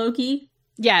Jotun Loki.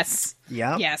 Yes.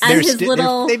 Yeah. Yes. And his They're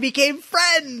little- they became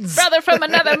friends. Brother from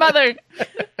another mother.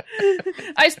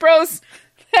 Ice Bros.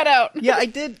 Head out. Yeah, I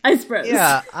did. Ice Bros.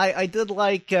 Yeah, I did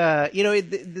like, you know,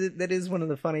 that is one of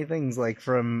the funny things, like,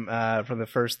 from the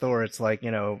first Thor. It's like, you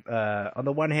know, on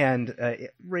the one hand,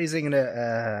 raising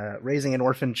an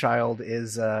orphan child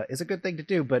is a good thing to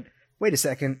do, but wait a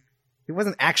second, he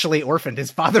wasn't actually orphaned.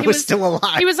 His father was still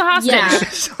alive. He was a hostage. Yeah.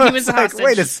 So He was it's a like,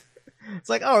 hostage. it's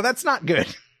like, oh, that's not good.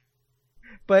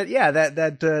 But yeah,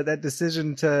 that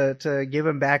decision to give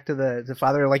him back to the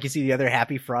father, like you see the other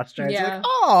happy Frost giants, Yeah. like,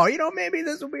 oh, you know, maybe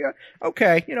this will be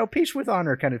okay, you know, peace with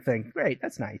honor kind of thing. Great,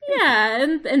 that's nice. Yeah,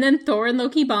 and then Thor and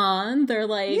Loki bond. They're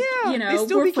like, Yeah, you know, they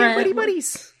still we're became friends.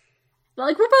 buddies.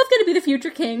 Like, we're both going to be the future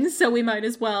kings, so we might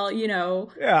as well, you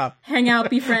know, Yeah, hang out,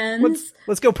 be friends.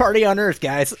 let's go party on Earth,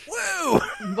 guys. Woo!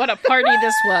 What a party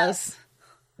this was.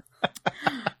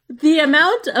 The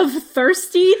amount of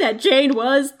thirsty that Jane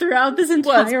was throughout this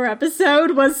entire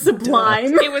episode was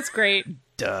sublime. It was great.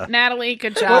 Duh. Natalie,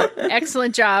 good job.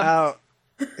 Excellent job.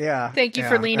 Yeah. Thank you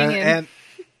for leaning in. And,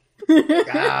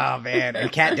 oh man,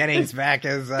 and Kat Dennings back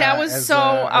as That was as, so-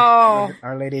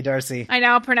 Our Lady Darcy. I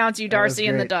now pronounce you Darcy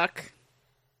and the great. Duck.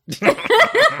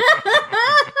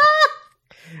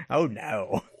 Oh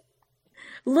no.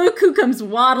 Luke, who comes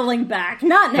waddling back.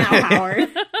 Not now, Howard.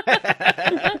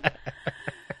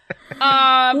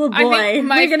 Oh boy, I think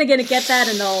we're gonna get that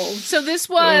annulled. So this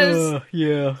was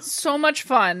Yeah. so much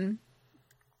fun.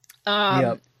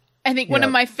 Yep. I think one of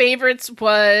Yep. my favorites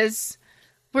was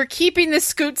we're keeping the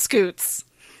scoots.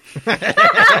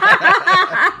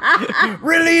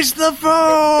 Release the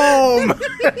foam.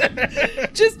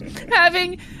 Just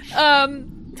having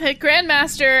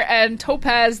Grandmaster and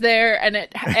Topaz there, and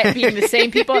it being the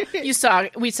same people. We saw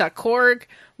Korg,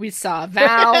 we saw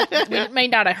Val. We may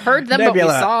not have heard them, Nebula,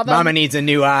 but we saw them. Mama needs a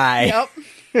new eye.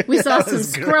 Yep. We saw That some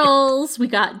was great. Skrulls. We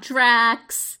got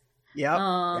Drax.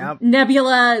 Yep.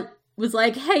 Nebula was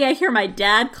like, "Hey, I hear my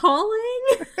dad calling."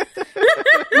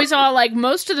 We saw like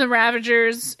most of the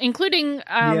Ravagers, including Yep.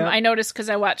 I noticed because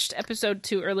I watched episode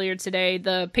 2 earlier today,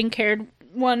 the pink-haired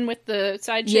one with the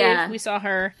side shave. Yeah. We saw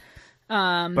her.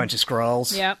 Bunch of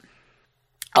scrolls. Yep.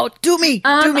 Oh, do me.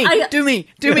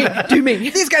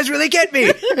 These guys really get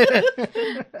me.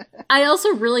 I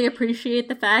also really appreciate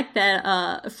the fact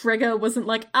that Frigga wasn't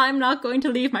like, I'm not going to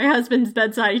leave my husband's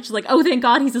bedside. She's like, oh, thank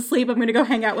God he's asleep. I'm going to go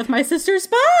hang out with my sisters.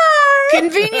 Bye!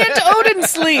 Convenient Odin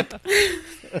sleep.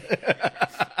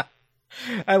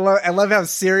 I love how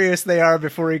serious they are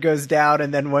before he goes down,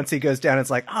 and then once he goes down, it's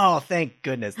like, oh, thank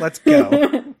goodness, let's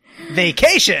go.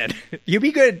 Vacation! You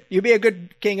be good. You be a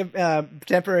good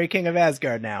temporary king of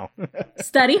Asgard now.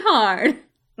 Study hard.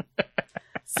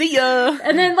 See ya.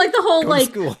 And then, like, the whole, Go to like,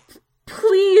 school.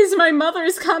 please, my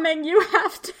mother's coming. You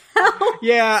have to help.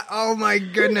 Yeah, oh my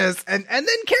goodness. And then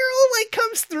Carol, like,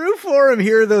 comes through for him.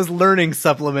 Here are those learning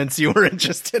supplements you were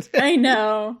interested in. I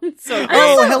know. So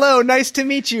Oh, hello, nice to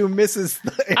meet you, Mrs.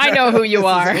 I know who you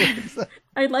are.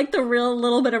 I like the real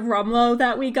little bit of Rumlow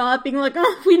that we got, being like,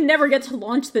 oh, we never get to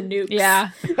launch the nukes.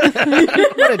 Yeah. What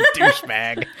a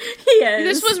douchebag. He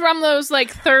is. This was Rumlow's,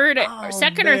 like,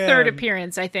 second or man. third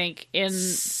appearance, I think, in...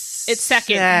 It's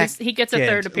second. He gets a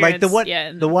third appearance. Like the one,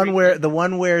 yeah, the one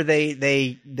where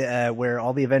they where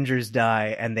all the Avengers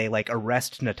die and they like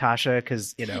arrest Natasha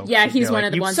because Yeah, he's one like,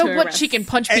 of the ones. So who what? arrests. She can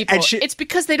punch people. And It's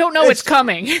because they don't know it's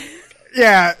coming.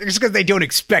 Yeah, it's because they don't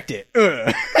expect it.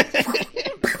 Ugh.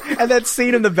 And that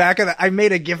scene in the back of I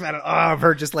made a gif out of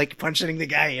her just like punching the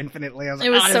guy infinitely. I was like,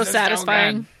 It was this so is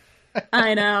satisfying.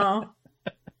 I know.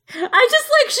 I just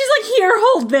like, she's like, here,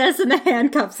 hold this, and the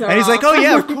handcuffs are And he's like, off. oh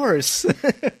yeah, of course.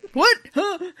 What?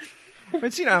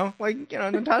 But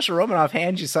Natasha Romanoff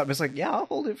hands you something. It's like, yeah, I'll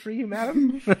hold it for you,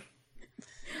 madam.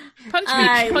 Punch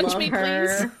love me,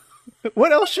 her. please.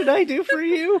 What else should I do for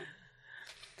you?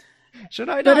 Should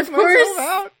I But knock of course- myself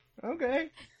out? Okay.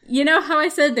 You know how I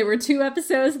said there were 2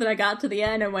 episodes that I got to the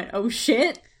end and went, oh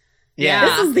shit? Yeah.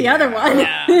 This is the other one.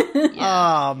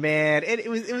 Oh man, it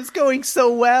was going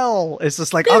so well. It's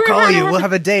just like, They I'll were call you. having- We'll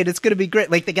have a date. It's gonna be great.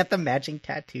 Like they get the matching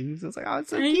tattoos. It's like, oh, it's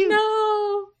so I cute.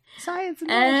 know. Science and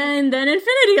magic. And then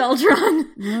Infinity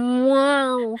Ultron.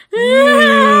 Whoa.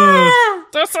 Ah!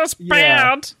 This is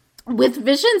Yeah. bad. With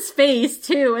Vision's face,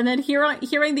 too. And then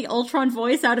hearing the Ultron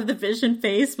voice out of the Vision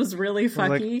face was really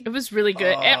like- fucky. It was really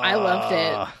good. I loved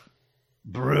it.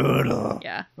 Brutal.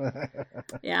 Yeah.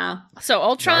 Yeah. So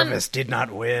Ultron. Jarvis did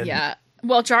not win. Yeah.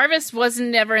 Well, Jarvis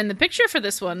wasn't ever in the picture for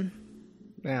this one.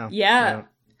 Yeah.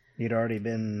 He'd already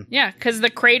been. Yeah, because the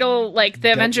cradle, like, the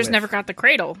Dealt Avengers with. never got the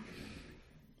cradle.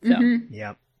 So,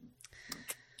 Yep.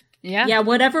 yeah. Yeah,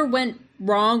 whatever went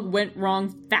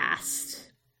wrong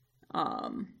fast.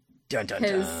 Dun dun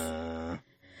 'Cause- dun.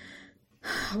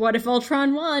 What If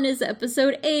Ultron 1 is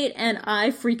episode 8, and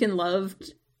I freaking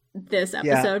loved this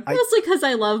episode. I- Mostly because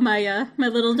I love my my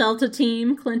little Delta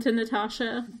team, Clint and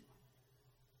Natasha.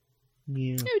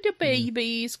 Yeah. Oh, the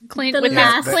babies. Clint The with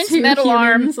last Clint's 2 metal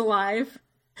arm. humans alive.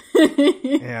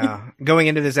 Yeah. Going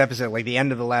into this episode, like the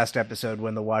end of the last episode,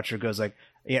 when the Watcher goes like,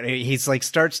 he's like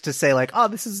starts to say like, oh,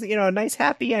 this is a nice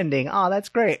happy ending. Oh, that's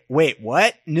great. Wait,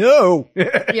 what? No.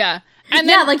 Yeah. And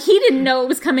Yeah, then, like he didn't know it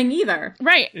was coming either.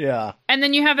 right. Yeah. And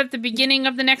then you have at the beginning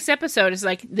of the next episode, is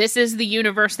like, this is the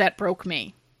universe that broke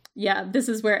me. Yeah, this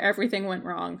is where everything went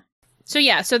wrong. So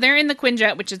yeah, so they're in the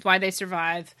Quinjet, which is why they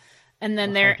survive. And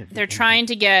then they're trying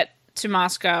to get to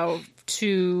Moscow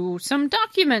to some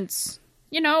documents.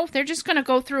 They're just going to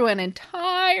go through an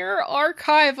entire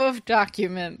archive of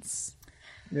documents.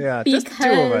 Yeah. Just the 2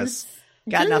 of us.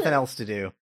 Got Because- nothing else to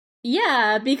do.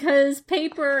 Yeah, because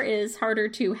paper is harder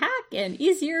to hack and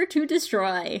easier to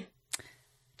destroy.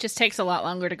 Just takes a lot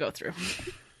longer to go through.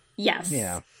 Yes.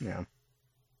 Yeah. Yeah.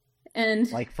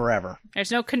 And Like forever.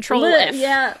 There's no control F.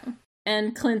 yeah.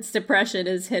 And Clint's depression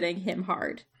is hitting him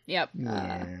hard. Yep.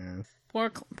 Yeah.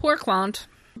 Poor Clont.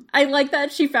 I like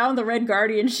that she found the Red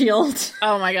Guardian shield.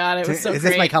 Oh my god, it was so Is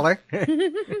great. this my color?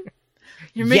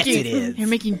 You're Yes, making, it is. You're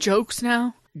making jokes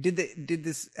now? Did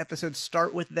this episode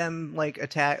start with them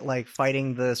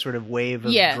fighting the sort of wave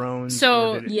of Yeah. drones?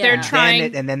 So or did it- Yeah. they're And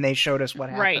trying... and then they showed us what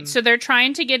happened. Right, so they're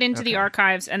trying to get into the Okay.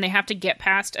 archives, and they have to get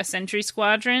past a sentry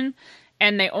squadron,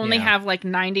 and they only Yeah. have like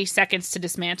 90 seconds to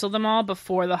dismantle them all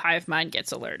before the hive mind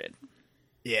gets alerted.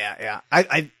 Yeah.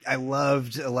 I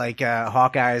loved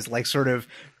Hawkeye's like sort of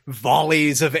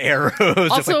volleys of arrows.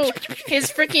 just Also, like,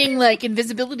 his freaking like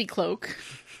invisibility cloak.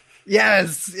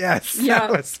 yes, Yeah. that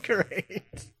was great.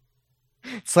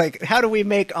 It's like, how do we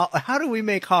make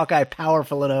Hawkeye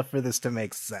powerful enough for this to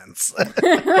make sense?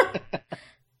 The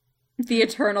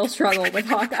eternal struggle with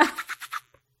Hawkeye.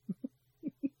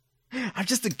 I'm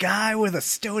just a guy with a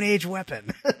Stone Age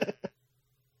weapon.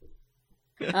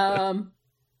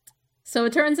 So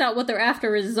it turns out what they're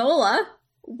after is Zola,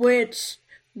 which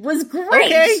was great.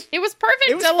 Okay. It was perfect.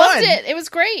 It was I loved fun. it. It was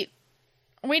great.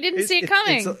 We didn't see it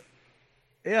coming.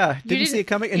 Yeah, didn't see it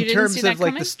coming. In terms of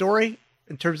like the story,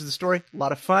 a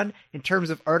lot of fun. In terms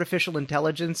of artificial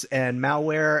intelligence and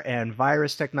malware and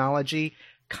virus technology,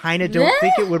 kind of don't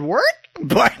think it would work.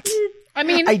 But I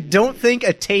mean, I don't think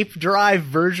a tape drive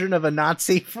version of a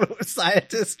Nazi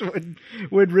scientist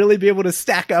would really be able to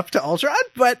stack up to Ultron.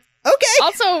 But okay.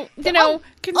 Also, I'll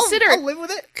live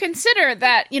with it. Consider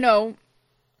that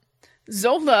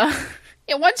Zola.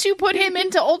 Once you put him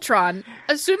into Ultron,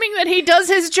 assuming that he does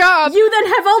his job, you then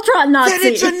have Ultron Nazi.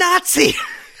 Then it's a Nazi.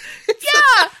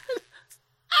 Yeah.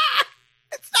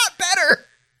 It's not better.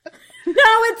 No,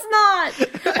 it's not.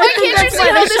 Why can't you see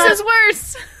how this is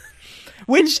worse?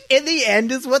 Which, in the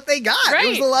end, is what they got. Right. It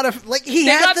was a lot of, he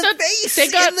had the face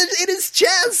in his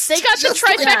chest. They got the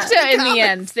trifecta in the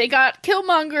end. They got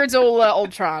Killmonger, Zola,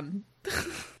 Ultron.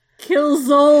 Kill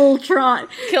Zoltron.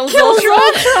 Kill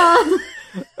Zoltron.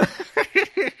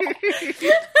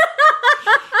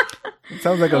 It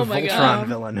sounds like a Voltron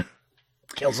villain.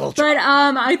 Kills Ultron. But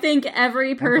I think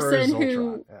every person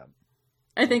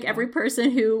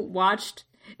who watched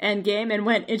Endgame and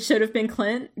went, it should have been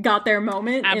Clint, got their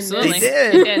moment. Absolutely.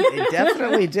 They did. They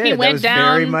definitely did. He went that was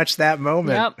down. very much that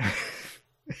moment.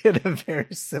 Yep. In a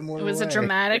very similar way. It was a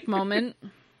dramatic moment.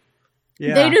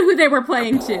 Yeah. They knew who they were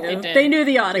playing to. They knew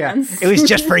the audience. Yeah. It was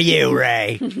just for you,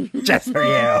 Ray. Just for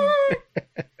you.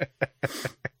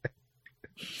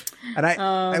 And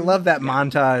I love that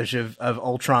montage of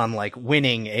Ultron,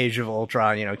 winning Age of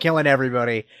Ultron, killing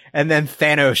everybody. And then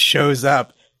Thanos shows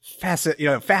up,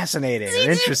 fascinating and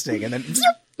interesting. And then,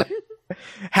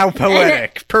 how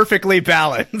poetic, perfectly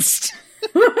balanced.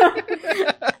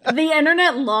 The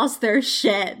internet lost their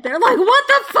shit. They're like, what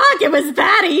the fuck? It was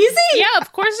that easy? Yeah,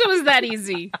 of course it was that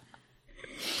easy.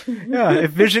 Yeah,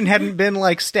 if Vision hadn't been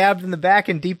stabbed in the back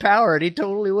and depowered, he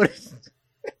totally would have.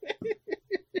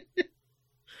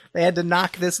 They had to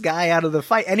knock this guy out of the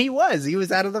fight, and he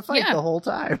was out of the fight the whole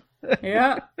time.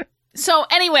 Yeah. So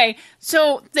anyway,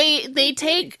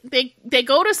 they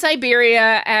go to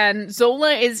Siberia, and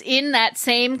Zola is in that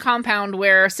same compound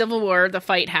where Civil War, the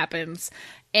fight happens,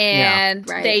 and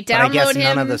they download but I guess him.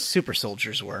 None of the super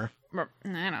soldiers were. I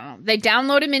don't know. They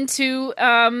download him into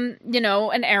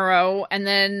an Arrow, and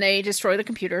then they destroy the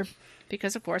computer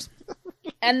because, of course.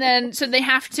 And then, so they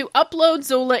have to upload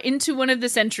Zola into one of the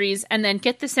sentries, and then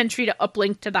get the sentry to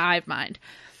uplink to the hive mind.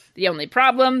 The only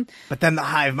problem... But then the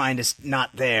hive mind is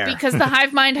not there. Because the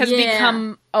hive mind has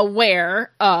become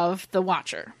aware of the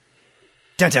Watcher.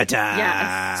 Dun, dun, dun.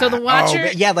 Yeah. So the Watcher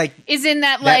is in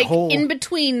that whole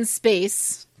in-between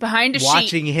space behind a sheet.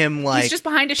 Watching him, He's just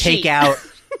behind a sheet. Take out...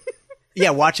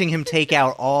 Yeah, watching him take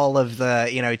out all of the,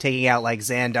 taking out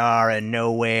Xandar and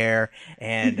Nowhere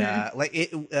and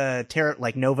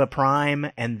Nova Prime,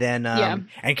 and then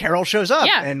and Carol shows up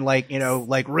and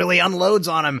really unloads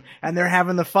on him, and they're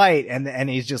having the fight, and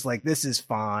he's just like, this is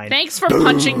fine. Thanks for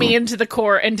punching me into the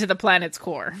planet's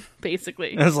core,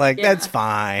 basically. I was like, that's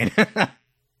fine.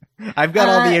 I've got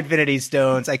all the Infinity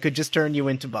Stones. I could just turn you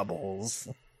into bubbles.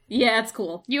 Yeah, it's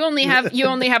cool. You only have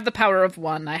the power of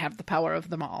one. I have the power of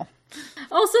them all.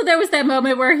 Also, there was that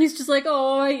moment where he's just like,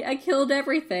 "Oh, I killed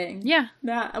everything." Yeah.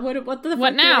 What the fuck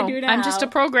what now? do I do now? I'm just a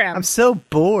program. I'm so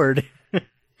bored.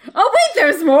 Oh wait,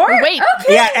 there's more. Wait.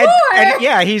 Okay,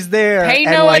 and he's there. Pay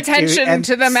no attention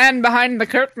to the man behind the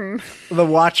curtain. The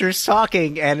Watcher's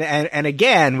talking, and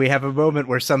again, we have a moment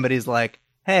where somebody's like,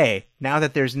 "Hey, now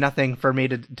that there's nothing for me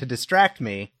to distract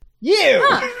me, you."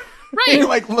 Huh. Right. He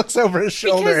looks over his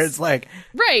shoulder. It's like,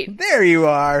 right there you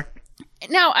are.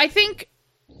 Now, I think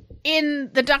in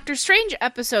the Doctor Strange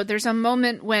episode, there's a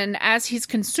moment when, as he's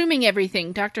consuming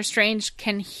everything, Doctor Strange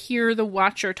can hear the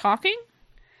Watcher talking.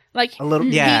 A little,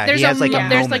 yeah. There's a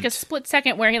a split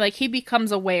second where he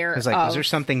becomes aware. He's like, is there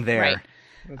something there?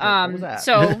 Right.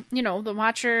 So the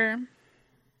Watcher,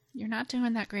 you're not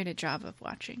doing that great a job of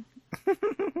watching.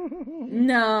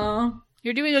 No,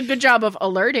 you're doing a good job of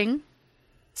alerting.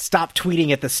 Stop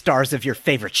tweeting at the stars of your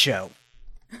favorite show.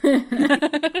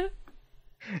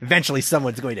 Eventually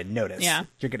someone's going to notice. Yeah.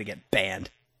 You're going to get banned.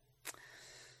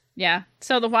 Yeah.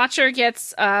 So the Watcher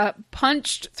gets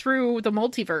punched through the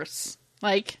multiverse.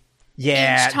 Each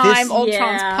time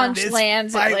Ultron's punch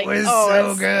lands. It was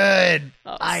so good.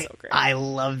 So great. I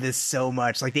love this so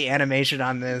much. The animation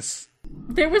on this.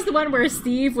 There was the one where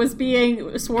Steve was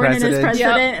being sworn in as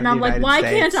president, and I'm like, why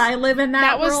can't I live in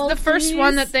that world? That was the first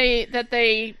one that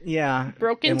they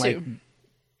broke into.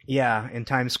 In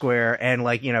Times Square,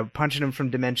 and punching him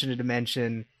from dimension to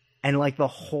dimension, and the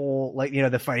whole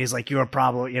the fight. He's like, you're a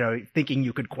problem, thinking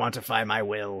you could quantify my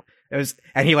will.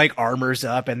 And he armors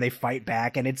up, and they fight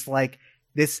back, and it's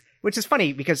this, which is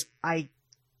funny because I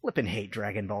flippin' hate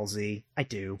Dragon Ball Z. I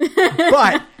do,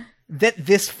 but that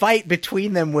this fight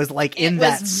between them was like in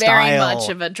that style. Very much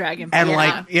of a Dragon Ball. And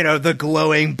like, the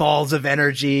glowing balls of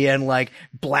energy and like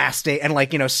blasting and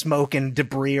like, smoke and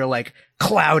debris are like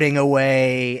clouding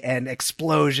away and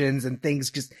explosions and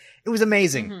things. Just, it was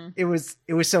amazing. Mm-hmm. It was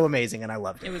so amazing and I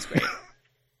loved it. It was great.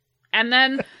 And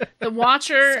then the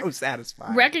Watcher so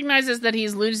satisfying. Recognizes that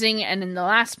he's losing and in the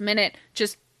last minute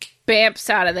just bamps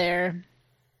out of there.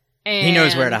 And, he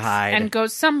knows where to hide. And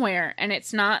goes somewhere. And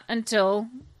it's not until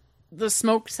the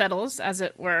smoke settles, as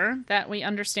it were, that we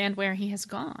understand where he has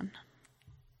gone.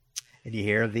 And you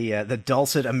hear the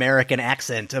dulcet American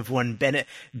accent of one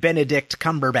Benedict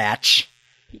Cumberbatch.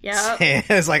 Yeah.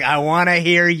 It's like, I want to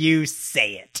hear you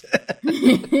say it.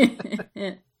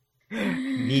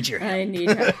 Need your help. I need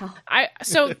your help.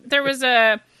 So there was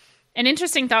an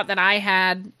interesting thought that I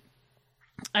had.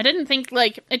 I didn't think,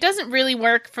 like, it doesn't really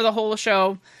work for the whole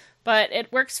show, but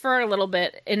it works for a little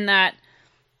bit in that,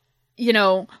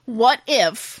 what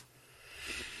if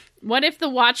the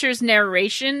Watcher's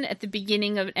narration at the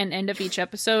beginning of and end of each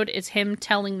episode is him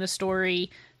telling the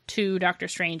story to Doctor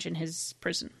Strange in his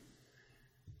prison?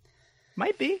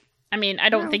 Might be. I mean, I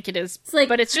don't think it is, it's like,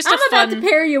 but it's just I'm about to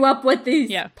pair you up with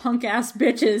these punk-ass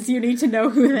bitches. You need to know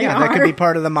who they are. Yeah, that could be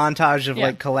part of the montage of,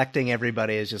 like, collecting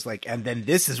everybody. Is just like, and then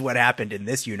this is what happened in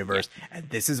this universe, and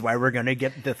this is why we're going to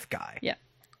get this guy. Yeah.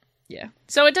 Yeah.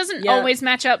 So it doesn't always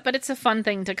match up, but it's a fun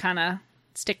thing to kind of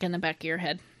stick in the back of your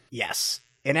head. Yes.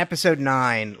 In episode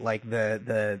 9, like,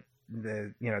 the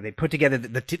they put together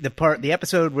the part of the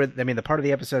episode at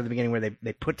the beginning where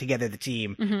they put together the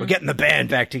team. Mm-hmm. We're getting the band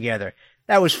back together.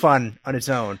 That was fun on its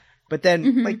own. But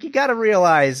then, like, you got to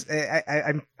realize,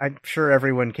 I'm sure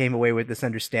everyone came away with this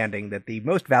understanding that the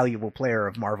most valuable player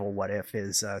of Marvel What If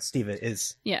is Dr. Stephen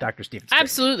Strange.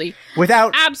 Absolutely.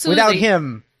 Without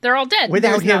him, they're all dead.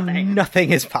 Without him,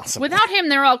 nothing is possible. Without him,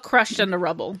 they're all crushed in the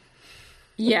rubble.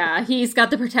 Yeah, he's got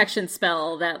the protection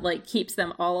spell that, like, keeps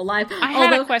them all alive. I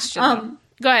had a question.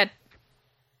 Go ahead.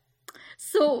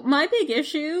 So my big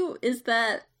issue is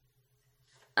that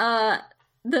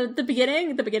the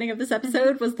beginning of this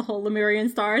episode was the whole Lemurian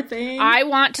Star thing. I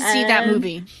want to see that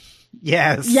movie.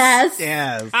 Yes.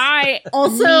 I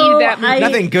also need that movie.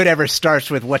 Nothing good ever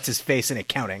starts with what's his face in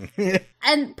accounting.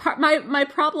 And my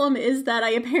problem is that I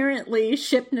apparently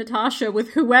shipped Natasha with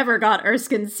whoever got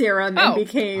Erskine's serum and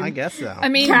became, I guess so. I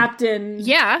mean, Captain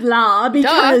Blah,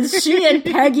 because she and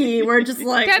Peggy were just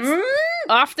like, that's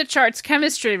off the charts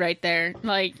chemistry right there.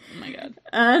 Like, oh my god.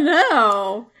 I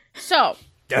know. So.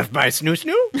 Death by Snoo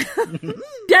Snoo?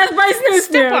 Death by Snoo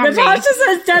Snoo. Natasha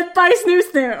says death by Snoo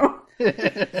Snoo.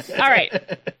 All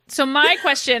right. So my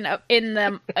question in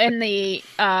the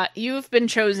You've Been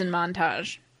Chosen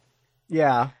montage.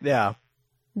 Yeah.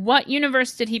 What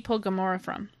universe did he pull Gamora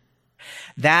from?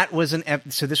 That was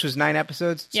so this was 9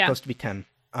 episodes. It's supposed to be 10.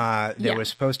 There was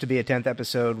supposed to be a 10th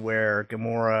episode where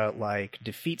Gamora like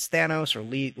defeats Thanos or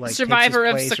Survivor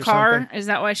of takes his place Sakaar. Is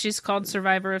that why she's called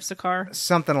Survivor of Sakaar?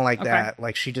 Something like that.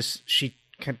 Like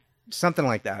something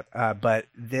like that. But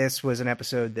this was an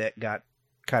episode that got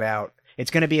cut out. It's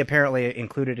going to be apparently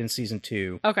included in season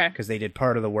 2. Okay. Because they did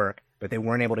part of the work, but they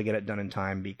weren't able to get it done in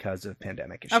time because of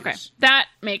pandemic issues. Okay. That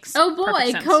makes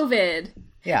perfect sense. COVID.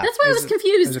 Yeah. That's why I was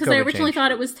confused, because I originally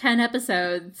thought it was 10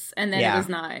 episodes and then it was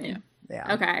 9.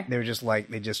 Yeah. Okay. They were just like,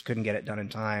 they just couldn't get it done in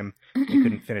time. They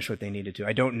couldn't finish what they needed to.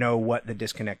 I don't know what the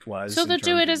disconnect was. So they'll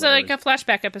do it as a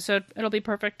flashback episode. It'll be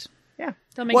perfect. Yeah.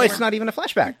 Well, it's not even a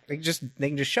flashback. They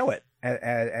can just show it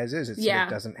as is. It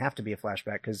doesn't have to be a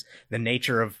flashback because the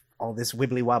nature of all this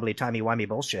wibbly wobbly timey wimey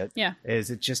bullshit is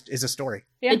it just is a story.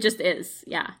 Yeah. It just is.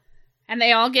 Yeah. And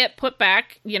they all get put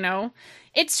back.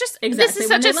 It's just this is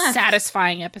such a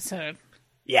satisfying episode.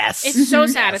 Yes. It's so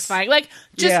satisfying. Like,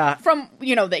 just from,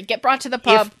 they get brought to the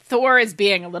pub. Thor is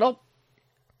being a little...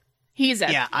 He's a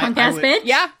punk-ass bitch?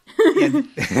 Yeah.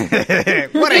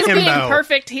 What a He's himbo. being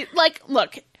perfect.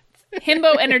 Look,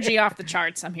 himbo energy off the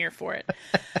charts. I'm here for it.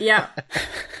 Yeah.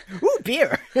 Ooh,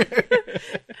 beer.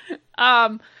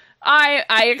 I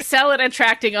excel at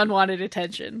attracting unwanted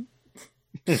attention.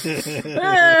 But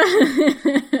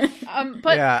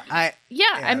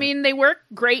I mean, they work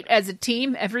great as a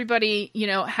team. Everybody,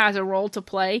 has a role to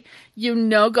play.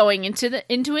 Going into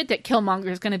it that Killmonger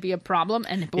is going to be a problem,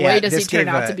 and boy, does he turn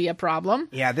out to be a problem.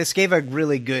 Yeah, this gave a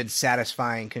really good,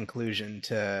 satisfying conclusion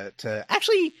to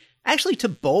actually to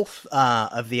both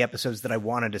of the episodes that I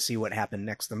wanted to see what happened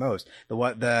next the most. The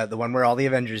one where all the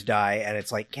Avengers die, and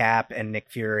it's like Cap and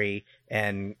Nick Fury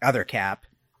and other Cap.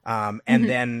 And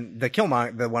then the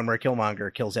one where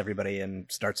Killmonger kills everybody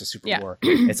and starts a super war.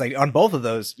 It's like on both of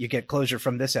those, you get closure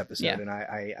from this episode, and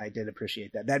I did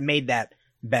appreciate that. That made that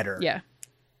better.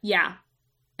 Yeah.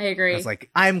 I agree. I was like,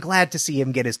 I'm glad to see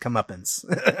him get his comeuppance.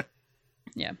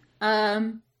 Yeah.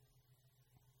 And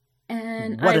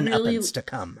What I an really uppance to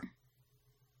come.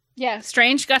 Yeah,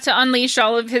 Strange got to unleash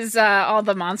all of his all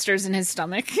the monsters in his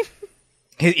stomach.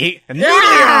 Noodly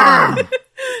arm!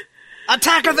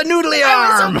 Attack of the noodly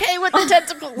I arm! was okay with the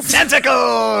tentacles.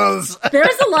 Tentacles!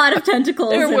 There's a lot of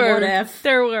tentacles in What If.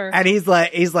 There were. And he's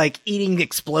like eating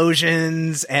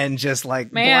explosions and just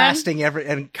like blasting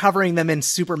and covering them in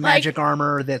super magic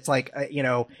armor that's like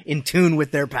in tune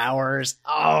with their powers.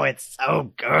 Oh, it's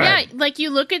so good. Yeah, like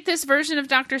you look at this version of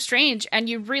Doctor Strange and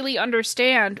you really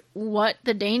understand what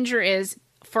the danger is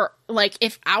for, like,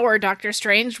 if our Doctor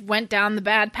Strange went down the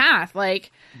bad path.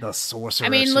 Like, the Sorcerer I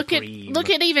mean, Supreme. look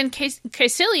at even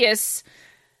Caecilius,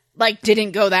 like,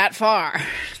 didn't go that far.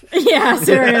 Yeah,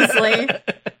 seriously.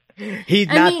 He's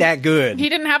not that good. He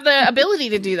didn't have the ability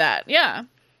to do that. Yeah.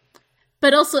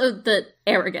 But also the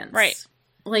arrogance. Right.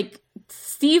 Like,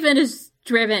 Steven is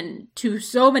driven to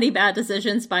so many bad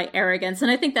decisions by arrogance, and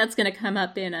I think that's going to come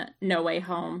up in No Way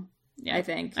Home. Yeah, I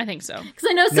think so. Because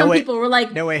I know some people were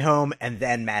like, No Way Home, and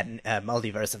then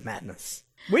Multiverse of Madness.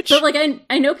 But like,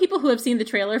 I know people who have seen the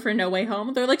trailer for No Way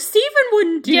Home. They're like, Steven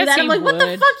wouldn't do that. I'm like, what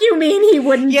the fuck you mean he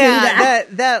wouldn't do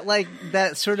that?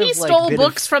 that sort of he stole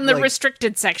books from the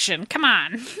restricted section. Come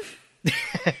on.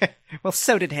 Well,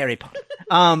 so did Harry Potter.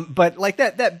 But like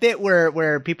that bit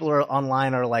where people are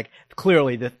online are like,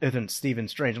 clearly this isn't Stephen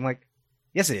Strange. I'm like,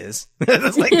 yes, it is.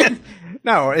 It's like,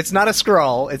 no, it's not a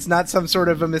scroll. It's not some sort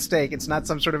of a mistake. It's not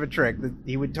some sort of a trick.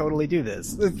 He would totally do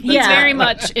this. He very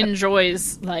much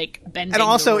enjoys, like, bending. And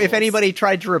also, the rules. if anybody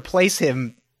tried to replace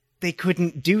him, they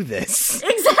couldn't do this.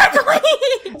 Exactly.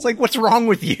 It's like, what's wrong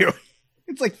with you?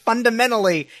 It's like,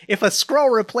 fundamentally, if a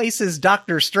scroll replaces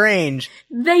Doctor Strange,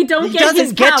 they don't he get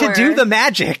his doesn't get power. to do the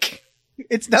magic.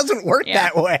 It doesn't work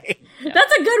that way. Yeah.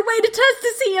 That's a good way to test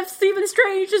to see if Stephen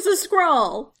Strange is a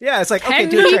Scroll. Yeah, it's like, okay,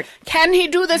 do a trick. Can he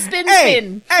do the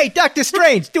spin? Hey, Doctor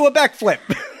Strange, do a backflip.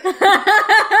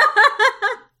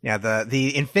 Yeah,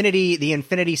 the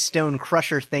Infinity Stone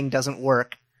Crusher thing doesn't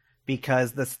work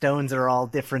because the stones are all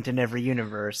different in every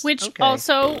universe. Which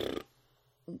also,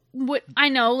 I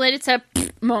know that it's a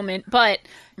moment, but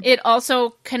it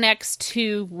also connects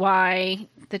to why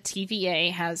the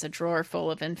TVA has a drawer full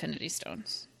of Infinity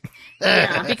Stones.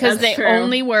 Yeah, because they true.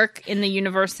 only work in the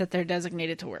universe that they're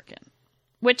designated to work in.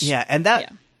 Which and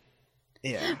that.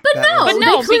 Yeah. But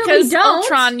no, because don't.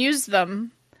 Ultron used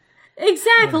them.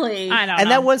 Exactly. I don't know.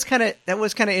 And that was kind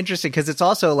of interesting because it's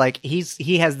also like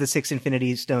he has the 6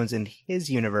 Infinity Stones in his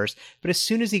universe, but as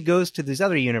soon as he goes to these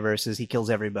other universes, he kills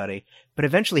everybody. But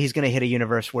eventually, he's going to hit a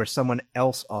universe where someone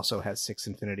else also has 6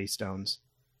 Infinity Stones,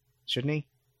 shouldn't he?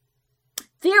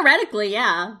 Theoretically,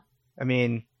 yeah. I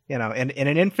mean, in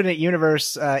an infinite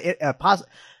universe, a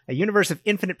universe of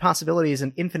infinite possibilities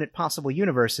and infinite possible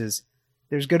universes.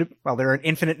 There are an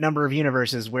infinite number of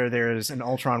universes where there's an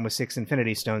Ultron with 6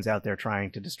 Infinity Stones out there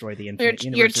trying to destroy the infinite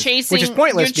universes, which is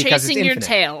pointless because it's infinite. Your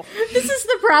tail. This is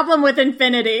the problem with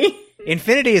Infinity.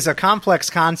 Infinity is a complex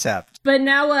concept. But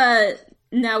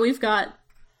now we've got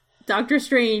Doctor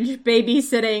Strange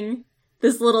babysitting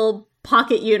this little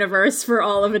pocket universe for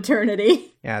all of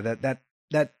eternity. Yeah,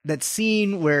 that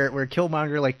scene where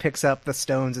Killmonger like picks up the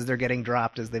stones as they're getting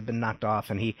dropped as they've been knocked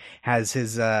off, and he has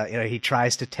his he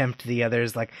tries to tempt the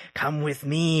others like, come with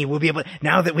me, we'll be able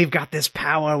now that we've got this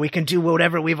power, we can do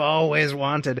whatever we've always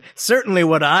wanted. Certainly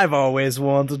what I've always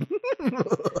wanted.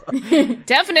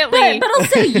 Definitely. But I'll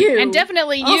say you. And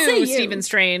definitely you, Stephen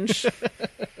Strange.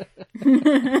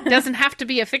 Doesn't have to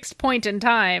be a fixed point in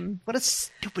time. What a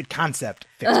stupid concept.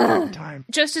 Fixed point in time.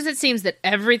 Just as it seems that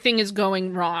everything is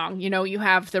going wrong. You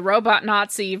have the robot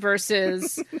Nazi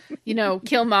versus,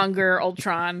 Killmonger,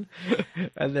 Ultron.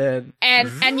 And then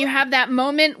and you have that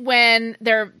moment when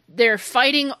they're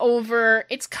fighting over,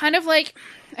 it's kind of like,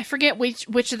 I forget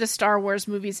which of the Star Wars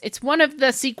movies. It's one of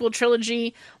the sequel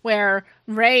trilogy where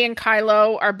Rey and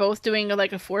Kylo are both doing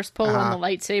a force pull on the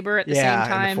lightsaber at the same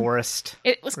time. In the forest.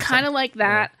 It was kind of like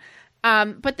that. Yeah.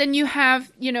 But then you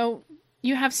have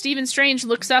Stephen Strange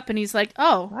looks up and he's like,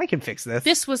 oh, I can fix this.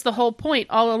 This was the whole point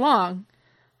all along.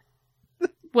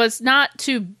 Was not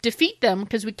to defeat them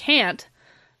because we can't,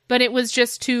 but it was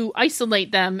just to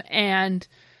isolate them and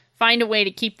find a way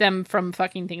to keep them from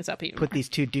fucking things up even Put more. these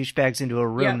two douchebags into a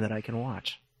room that I can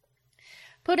watch.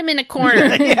 Put him in a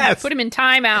corner. Yes. Put him in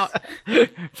timeout.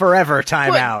 Forever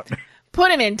timeout.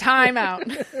 Put him in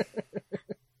timeout.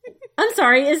 I'm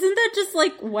sorry, isn't that just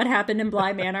like what happened in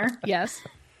Bly Manor? Yes.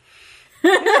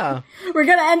 Yeah. We're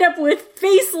gonna end up with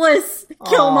faceless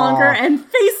Killmonger and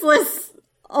faceless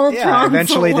Ultron. Yeah,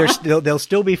 eventually they'll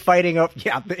still be fighting up.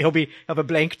 Yeah, he'll have a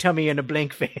blank tummy and a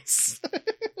blank face.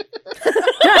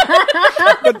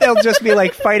 But they'll just be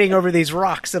like fighting over these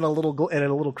rocks in a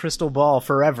little crystal ball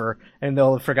forever, and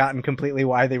they'll have forgotten completely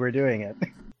why they were doing it.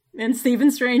 And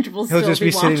Stephen Strange will He'll still just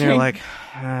be sitting watching. there like,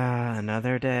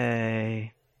 another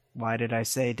day. Why did I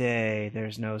say day?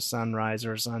 There's no sunrise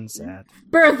or sunset.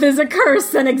 Birth is a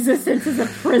curse and existence is a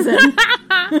prison.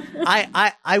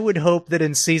 I would hope that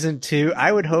in season 2,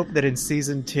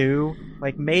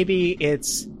 like maybe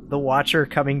it's the Watcher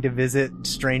coming to visit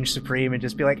Strange Supreme and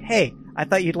just be like, hey, I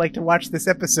thought you'd like to watch this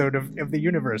episode of the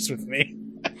universe with me.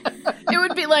 It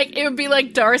would be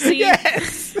like Darcy.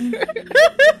 Yes.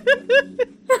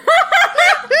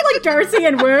 Like Darcy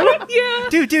and Wu. Yeah.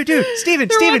 Dude,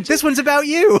 Steven, this one's about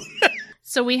you.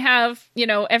 So we have,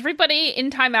 everybody in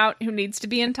timeout who needs to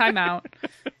be in timeout,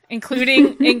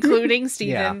 including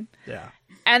Steven. Yeah.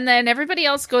 And then everybody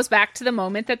else goes back to the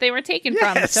moment that they were taken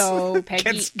from. Yes. So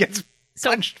Peggy gets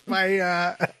punched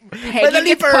by Peggy the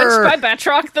gets Leaper. punched by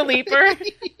Batroc the Leaper.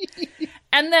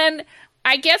 And then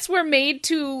I guess we're made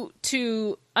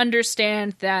to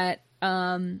understand that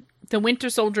the Winter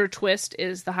Soldier twist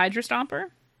is the Hydra Stomper,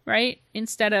 right?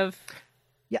 Instead of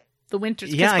the Winter.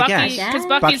 Yeah, I guess. Because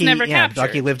Bucky's never captured.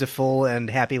 Bucky lived a full and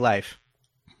happy life.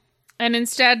 And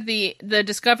instead, the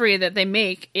discovery that they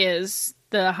make is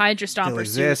the Hydra Stomper Still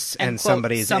exists, suit, and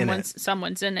quote,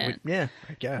 someone's in it. Yeah,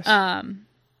 I guess.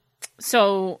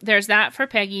 So there's that for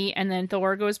Peggy, and then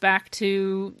Thor goes back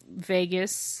to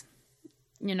Vegas,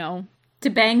 To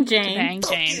bang Jane.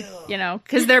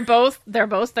 Because they're both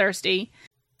thirsty.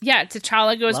 Yeah,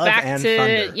 T'Challa goes Love back and to,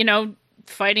 thunder.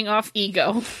 Fighting off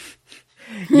Ego.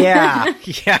 Yeah.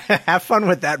 Have fun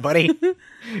with that, buddy.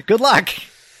 Good luck.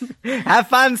 Have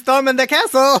fun storming the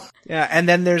castle. Yeah, and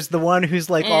then there's the one who's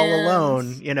like all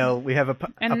alone. We have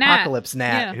Apocalypse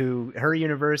Nat, who her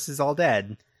universe is all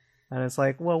dead, and it's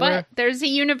like, well, but there's a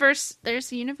universe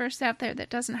out there that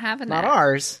doesn't have a not Nat.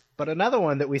 ours, but another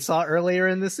one that we saw earlier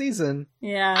in the season.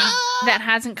 Yeah. That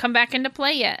hasn't come back into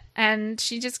play yet, and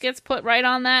she just gets put right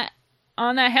on that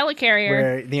helicarrier.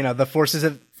 Where the forces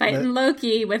of Fighting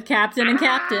Loki with Captain and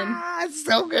Captain. It's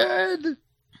so good.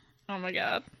 Oh my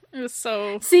god. It was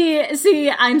so...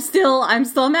 See, I'm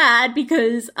still mad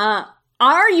because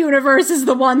our universe is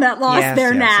the one that lost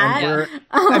their Nat.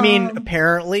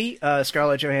 Apparently,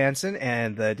 Scarlett Johansson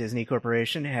and the Disney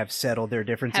Corporation have settled their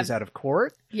differences out of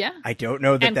court. Yeah. I don't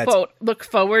know that's... quote, look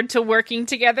forward to working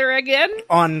together again.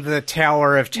 On the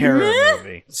Tower of Terror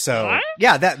movie. So, what?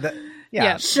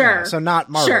 yeah, sure. So not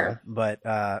Marvel, sure. but...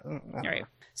 All right.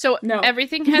 So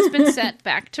everything has been set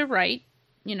back to right,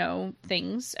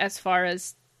 things as far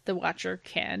as the Watcher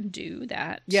can do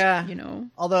that. Yeah.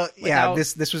 Although, without...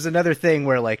 this was another thing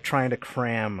where, like, trying to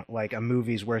cram, like, a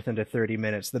movie's worth into 30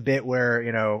 minutes. The bit where,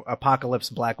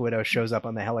 Apocalypse Black Widow shows up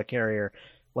on the helicarrier,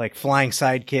 like, flying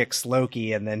sidekicks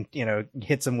Loki and then,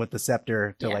 hits him with the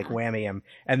scepter to, like, whammy him.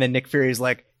 And then Nick Fury's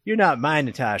like, you're not mine,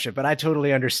 Natasha, but I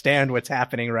totally understand what's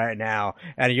happening right now.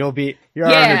 And you're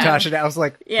our Natasha. I was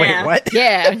like, wait, what?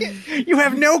 Yeah. You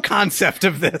have no concept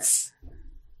of this.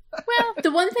 Well,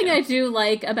 the one thing I do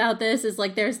like about this is,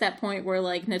 like, there's that point where,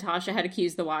 like, Natasha had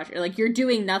accused the Watcher. Like, you're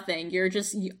doing nothing. You're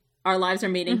just... our lives are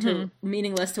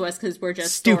meaningless to us because we're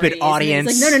just stupid stories.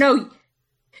 Audience. It's like, no.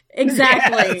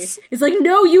 Exactly. Yes. It's like,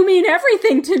 no, you mean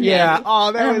everything to me. Yeah.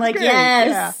 Oh, that and was I'm like, great.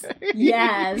 yes. Yeah.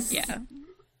 Yes. Yeah.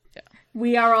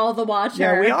 We are all the Watcher.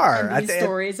 Yeah, we are. And these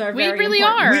stories are we very really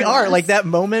important. are. We are. Like that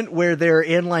moment where they're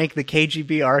in like the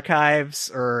KGB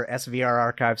archives or SVR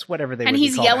archives, whatever they and would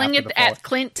he's be called yelling after the at fall.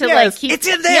 Clint to Yes, like keep... it's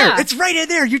in there. Yeah. It's right in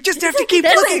there. You just have to keep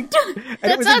looking.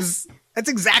 And it was us. That's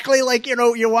exactly like,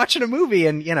 you're watching a movie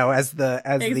and, as the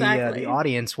Exactly.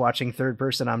 audience watching third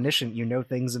person Omniscient,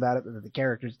 things about it that the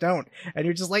characters don't. And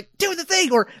you're just like, do the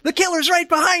thing or the killer's right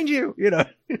behind you,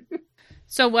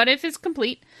 So what if it's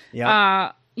complete?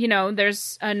 Yeah.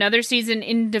 There's another season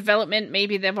in development.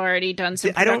 Maybe they've already done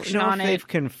some production I don't know on if they've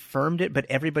confirmed it, but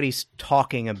everybody's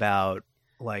talking about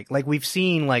like we've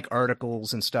seen like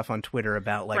articles and stuff on Twitter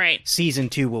about like season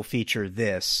 2 will feature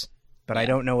this, but I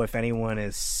don't know if anyone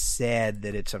has said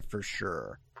that it's a for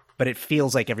sure. But it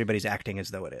feels like everybody's acting as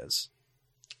though it is.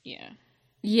 Yeah.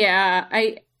 Yeah,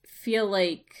 I feel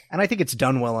like... And I think it's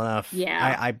done well enough.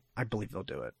 Yeah. I believe they'll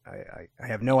do it. I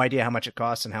have no idea how much it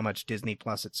costs and how much Disney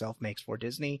Plus itself makes for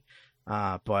Disney.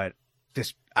 But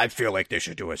I feel like they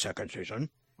should do a second season.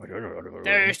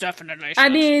 There's definitely... I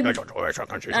mean,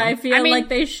 I feel like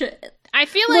they should... I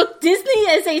feel like... Look, Disney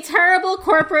is a terrible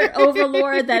corporate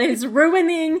overlord that is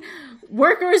ruining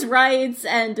workers' rights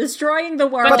and destroying the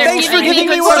world. But thanks for giving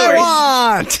me what I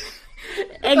want!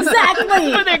 Exactly.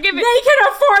 They can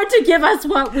afford to give us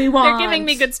what we want. They're giving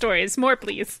me good stories. More,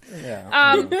 please.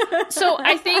 Yeah. So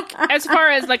I think as far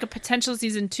as like a potential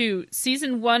season 2,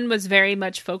 season 1 was very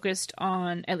much focused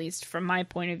on, at least from my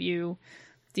point of view,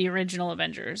 the original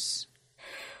Avengers.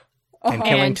 And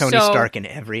killing Tony Stark in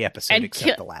every episode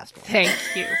except the last one. Thank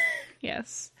you.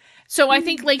 Yes. So I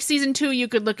think like season 2, you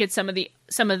could look at some of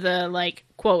the like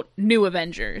quote new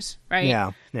Avengers,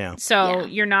 right? Yeah. So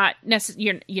you're not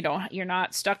you're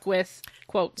not stuck with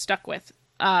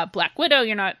Black Widow.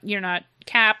 You're not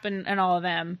Cap and all of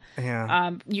them.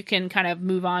 Yeah. You can kind of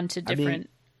move on to different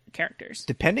characters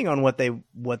depending on what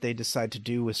they decide to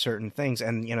do with certain things.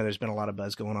 And there's been a lot of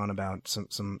buzz going on about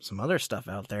some other stuff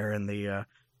out there in the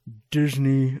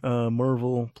Disney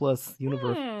Marvel Plus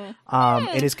universe.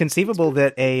 It is conceivable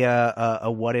that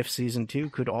a What If season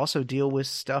 2 could also deal with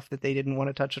stuff that they didn't want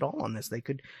to touch at all on this. They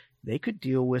could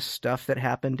deal with stuff that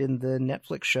happened in the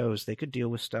Netflix shows. They could deal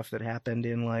with stuff that happened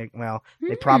in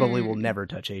they probably will never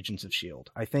touch Agents of S.H.I.E.L.D.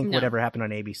 I think whatever happened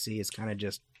on ABC is kind of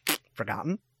just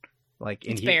forgotten. Like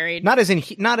it's buried. Not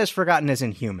as forgotten as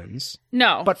in Humans.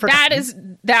 No, but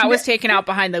that was taken out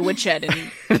behind the woodshed,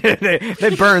 and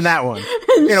they burned that one.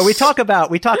 We talk about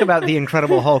the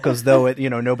Incredible Hulk as though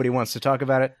nobody wants to talk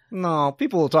about it. No,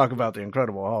 people will talk about the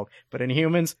Incredible Hulk, but in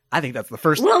Humans, I think that's the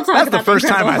first. That's the first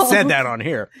time I said that on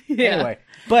here. Yeah. Anyway,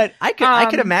 but I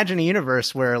could imagine a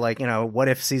universe where what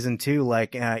if season 2,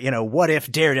 what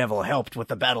if Daredevil helped with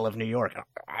the Battle of New York?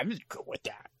 I'm good with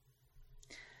that.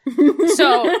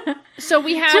 So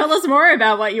we have. Tell us more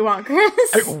about what you want,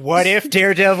 Chris. What if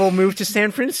Daredevil moved to San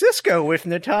Francisco with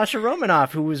Natasha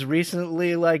Romanoff, who was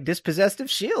recently dispossessed of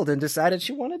S.H.I.E.L.D. and decided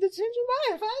she wanted to change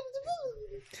her life?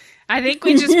 I think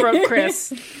we just broke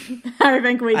Chris. I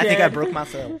think we did. I think I broke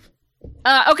myself.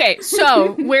 Okay,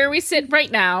 so where we sit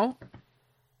right now,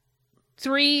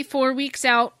 3-4 weeks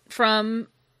out from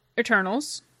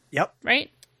Eternals. Yep. Right?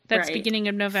 That's beginning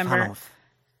of November.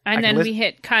 And then we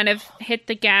hit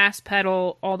the gas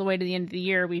pedal all the way to the end of the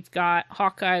year. We've got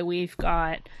Hawkeye. We've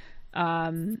got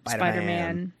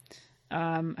Spider-Man.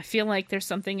 I feel like there's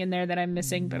something in there that I'm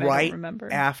missing, but I don't remember.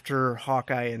 Right after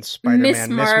Hawkeye and Spider-Man, Miss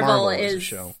Marvel is a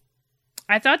show.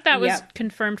 I thought that was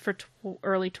confirmed for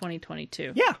early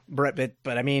 2022. Yeah, but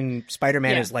I mean,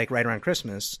 Spider-Man is right around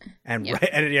Christmas, and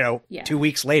 2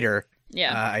 weeks later.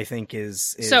 Yeah, I think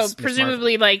is so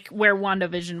presumably where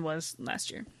WandaVision was last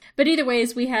year. But either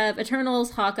ways, we have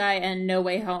Eternals, Hawkeye, and No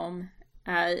Way Home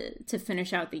to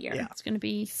finish out the year. Yeah, it's going to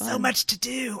be fun. So much to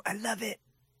do. I love it.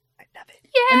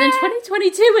 Yeah, and then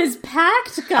 2022 is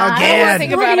packed, guys. Again, I don't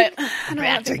think about it.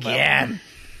 Packed again.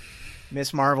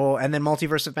 Miss Marvel, and then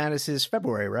Multiverse of Madness is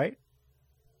February, right?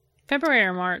 February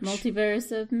or March?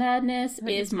 Multiverse of Madness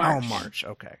is March. Oh, March.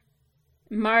 Okay.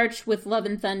 March with Love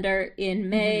and Thunder in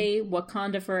May,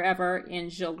 Wakanda Forever in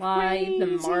July, The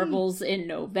Marvels in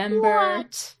November.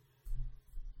 What?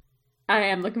 I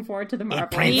am looking forward to the Marvels.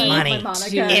 It prints money.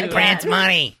 It prints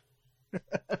money.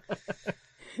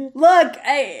 Look.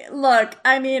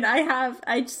 I mean,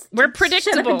 we're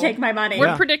predictable. Shut up and take my money.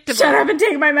 We're predictable. Shut up and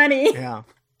take my money. Yeah,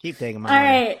 keep taking my money.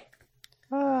 All right.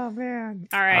 Oh man.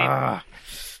 All right.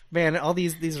 Man, all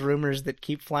these rumors that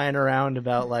keep flying around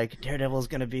about Daredevil's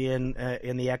going to be in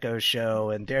the Echo show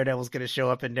and Daredevil's going to show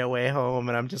up in No Way Home,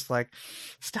 and I'm just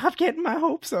stop getting my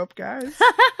hopes up, guys.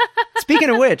 Speaking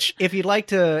of which, if you'd like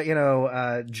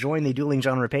to join the Dueling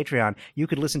Genre Patreon, you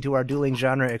could listen to our Dueling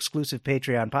Genre exclusive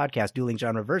Patreon podcast, Dueling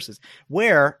Genre Versus,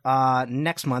 where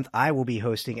next month I will be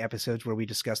hosting episodes where we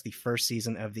discuss the first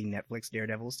season of the Netflix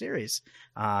Daredevil series.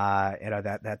 That's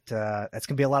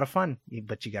gonna be a lot of fun,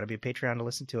 but you got to be a Patreon to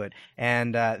listen to it.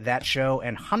 And that show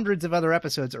and hundreds of other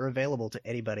episodes are available to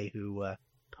anybody who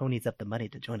ponies up the money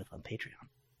to join us on Patreon.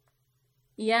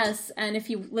 Yes, and if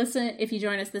you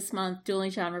join us this month,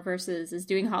 Dueling Genre Versus is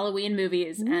doing Halloween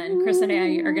movies, and Chris and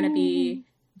I are going to be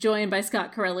joined by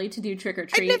Scott Corelli to do Trick or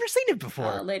Treat. I've never seen it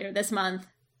before. Later this month.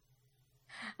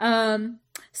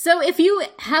 So if you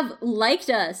have liked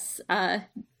us,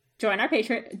 join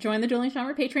the Dueling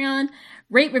Genre Patreon,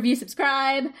 rate, review,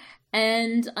 subscribe,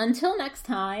 and until next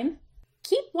time,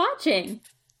 keep watching.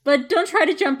 But don't try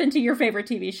to jump into your favorite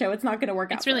TV show. It's not going to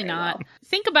work out. It's really not. Well.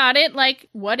 Think about it.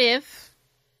 What if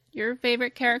your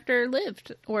favorite character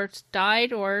lived or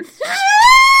died or...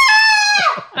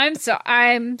 I'm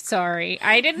sorry.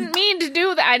 I didn't mean to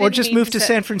do that. Or just moved to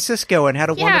San Francisco and had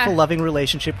a wonderful, loving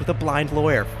relationship with a blind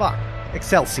lawyer. Fuck.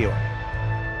 Excelsior.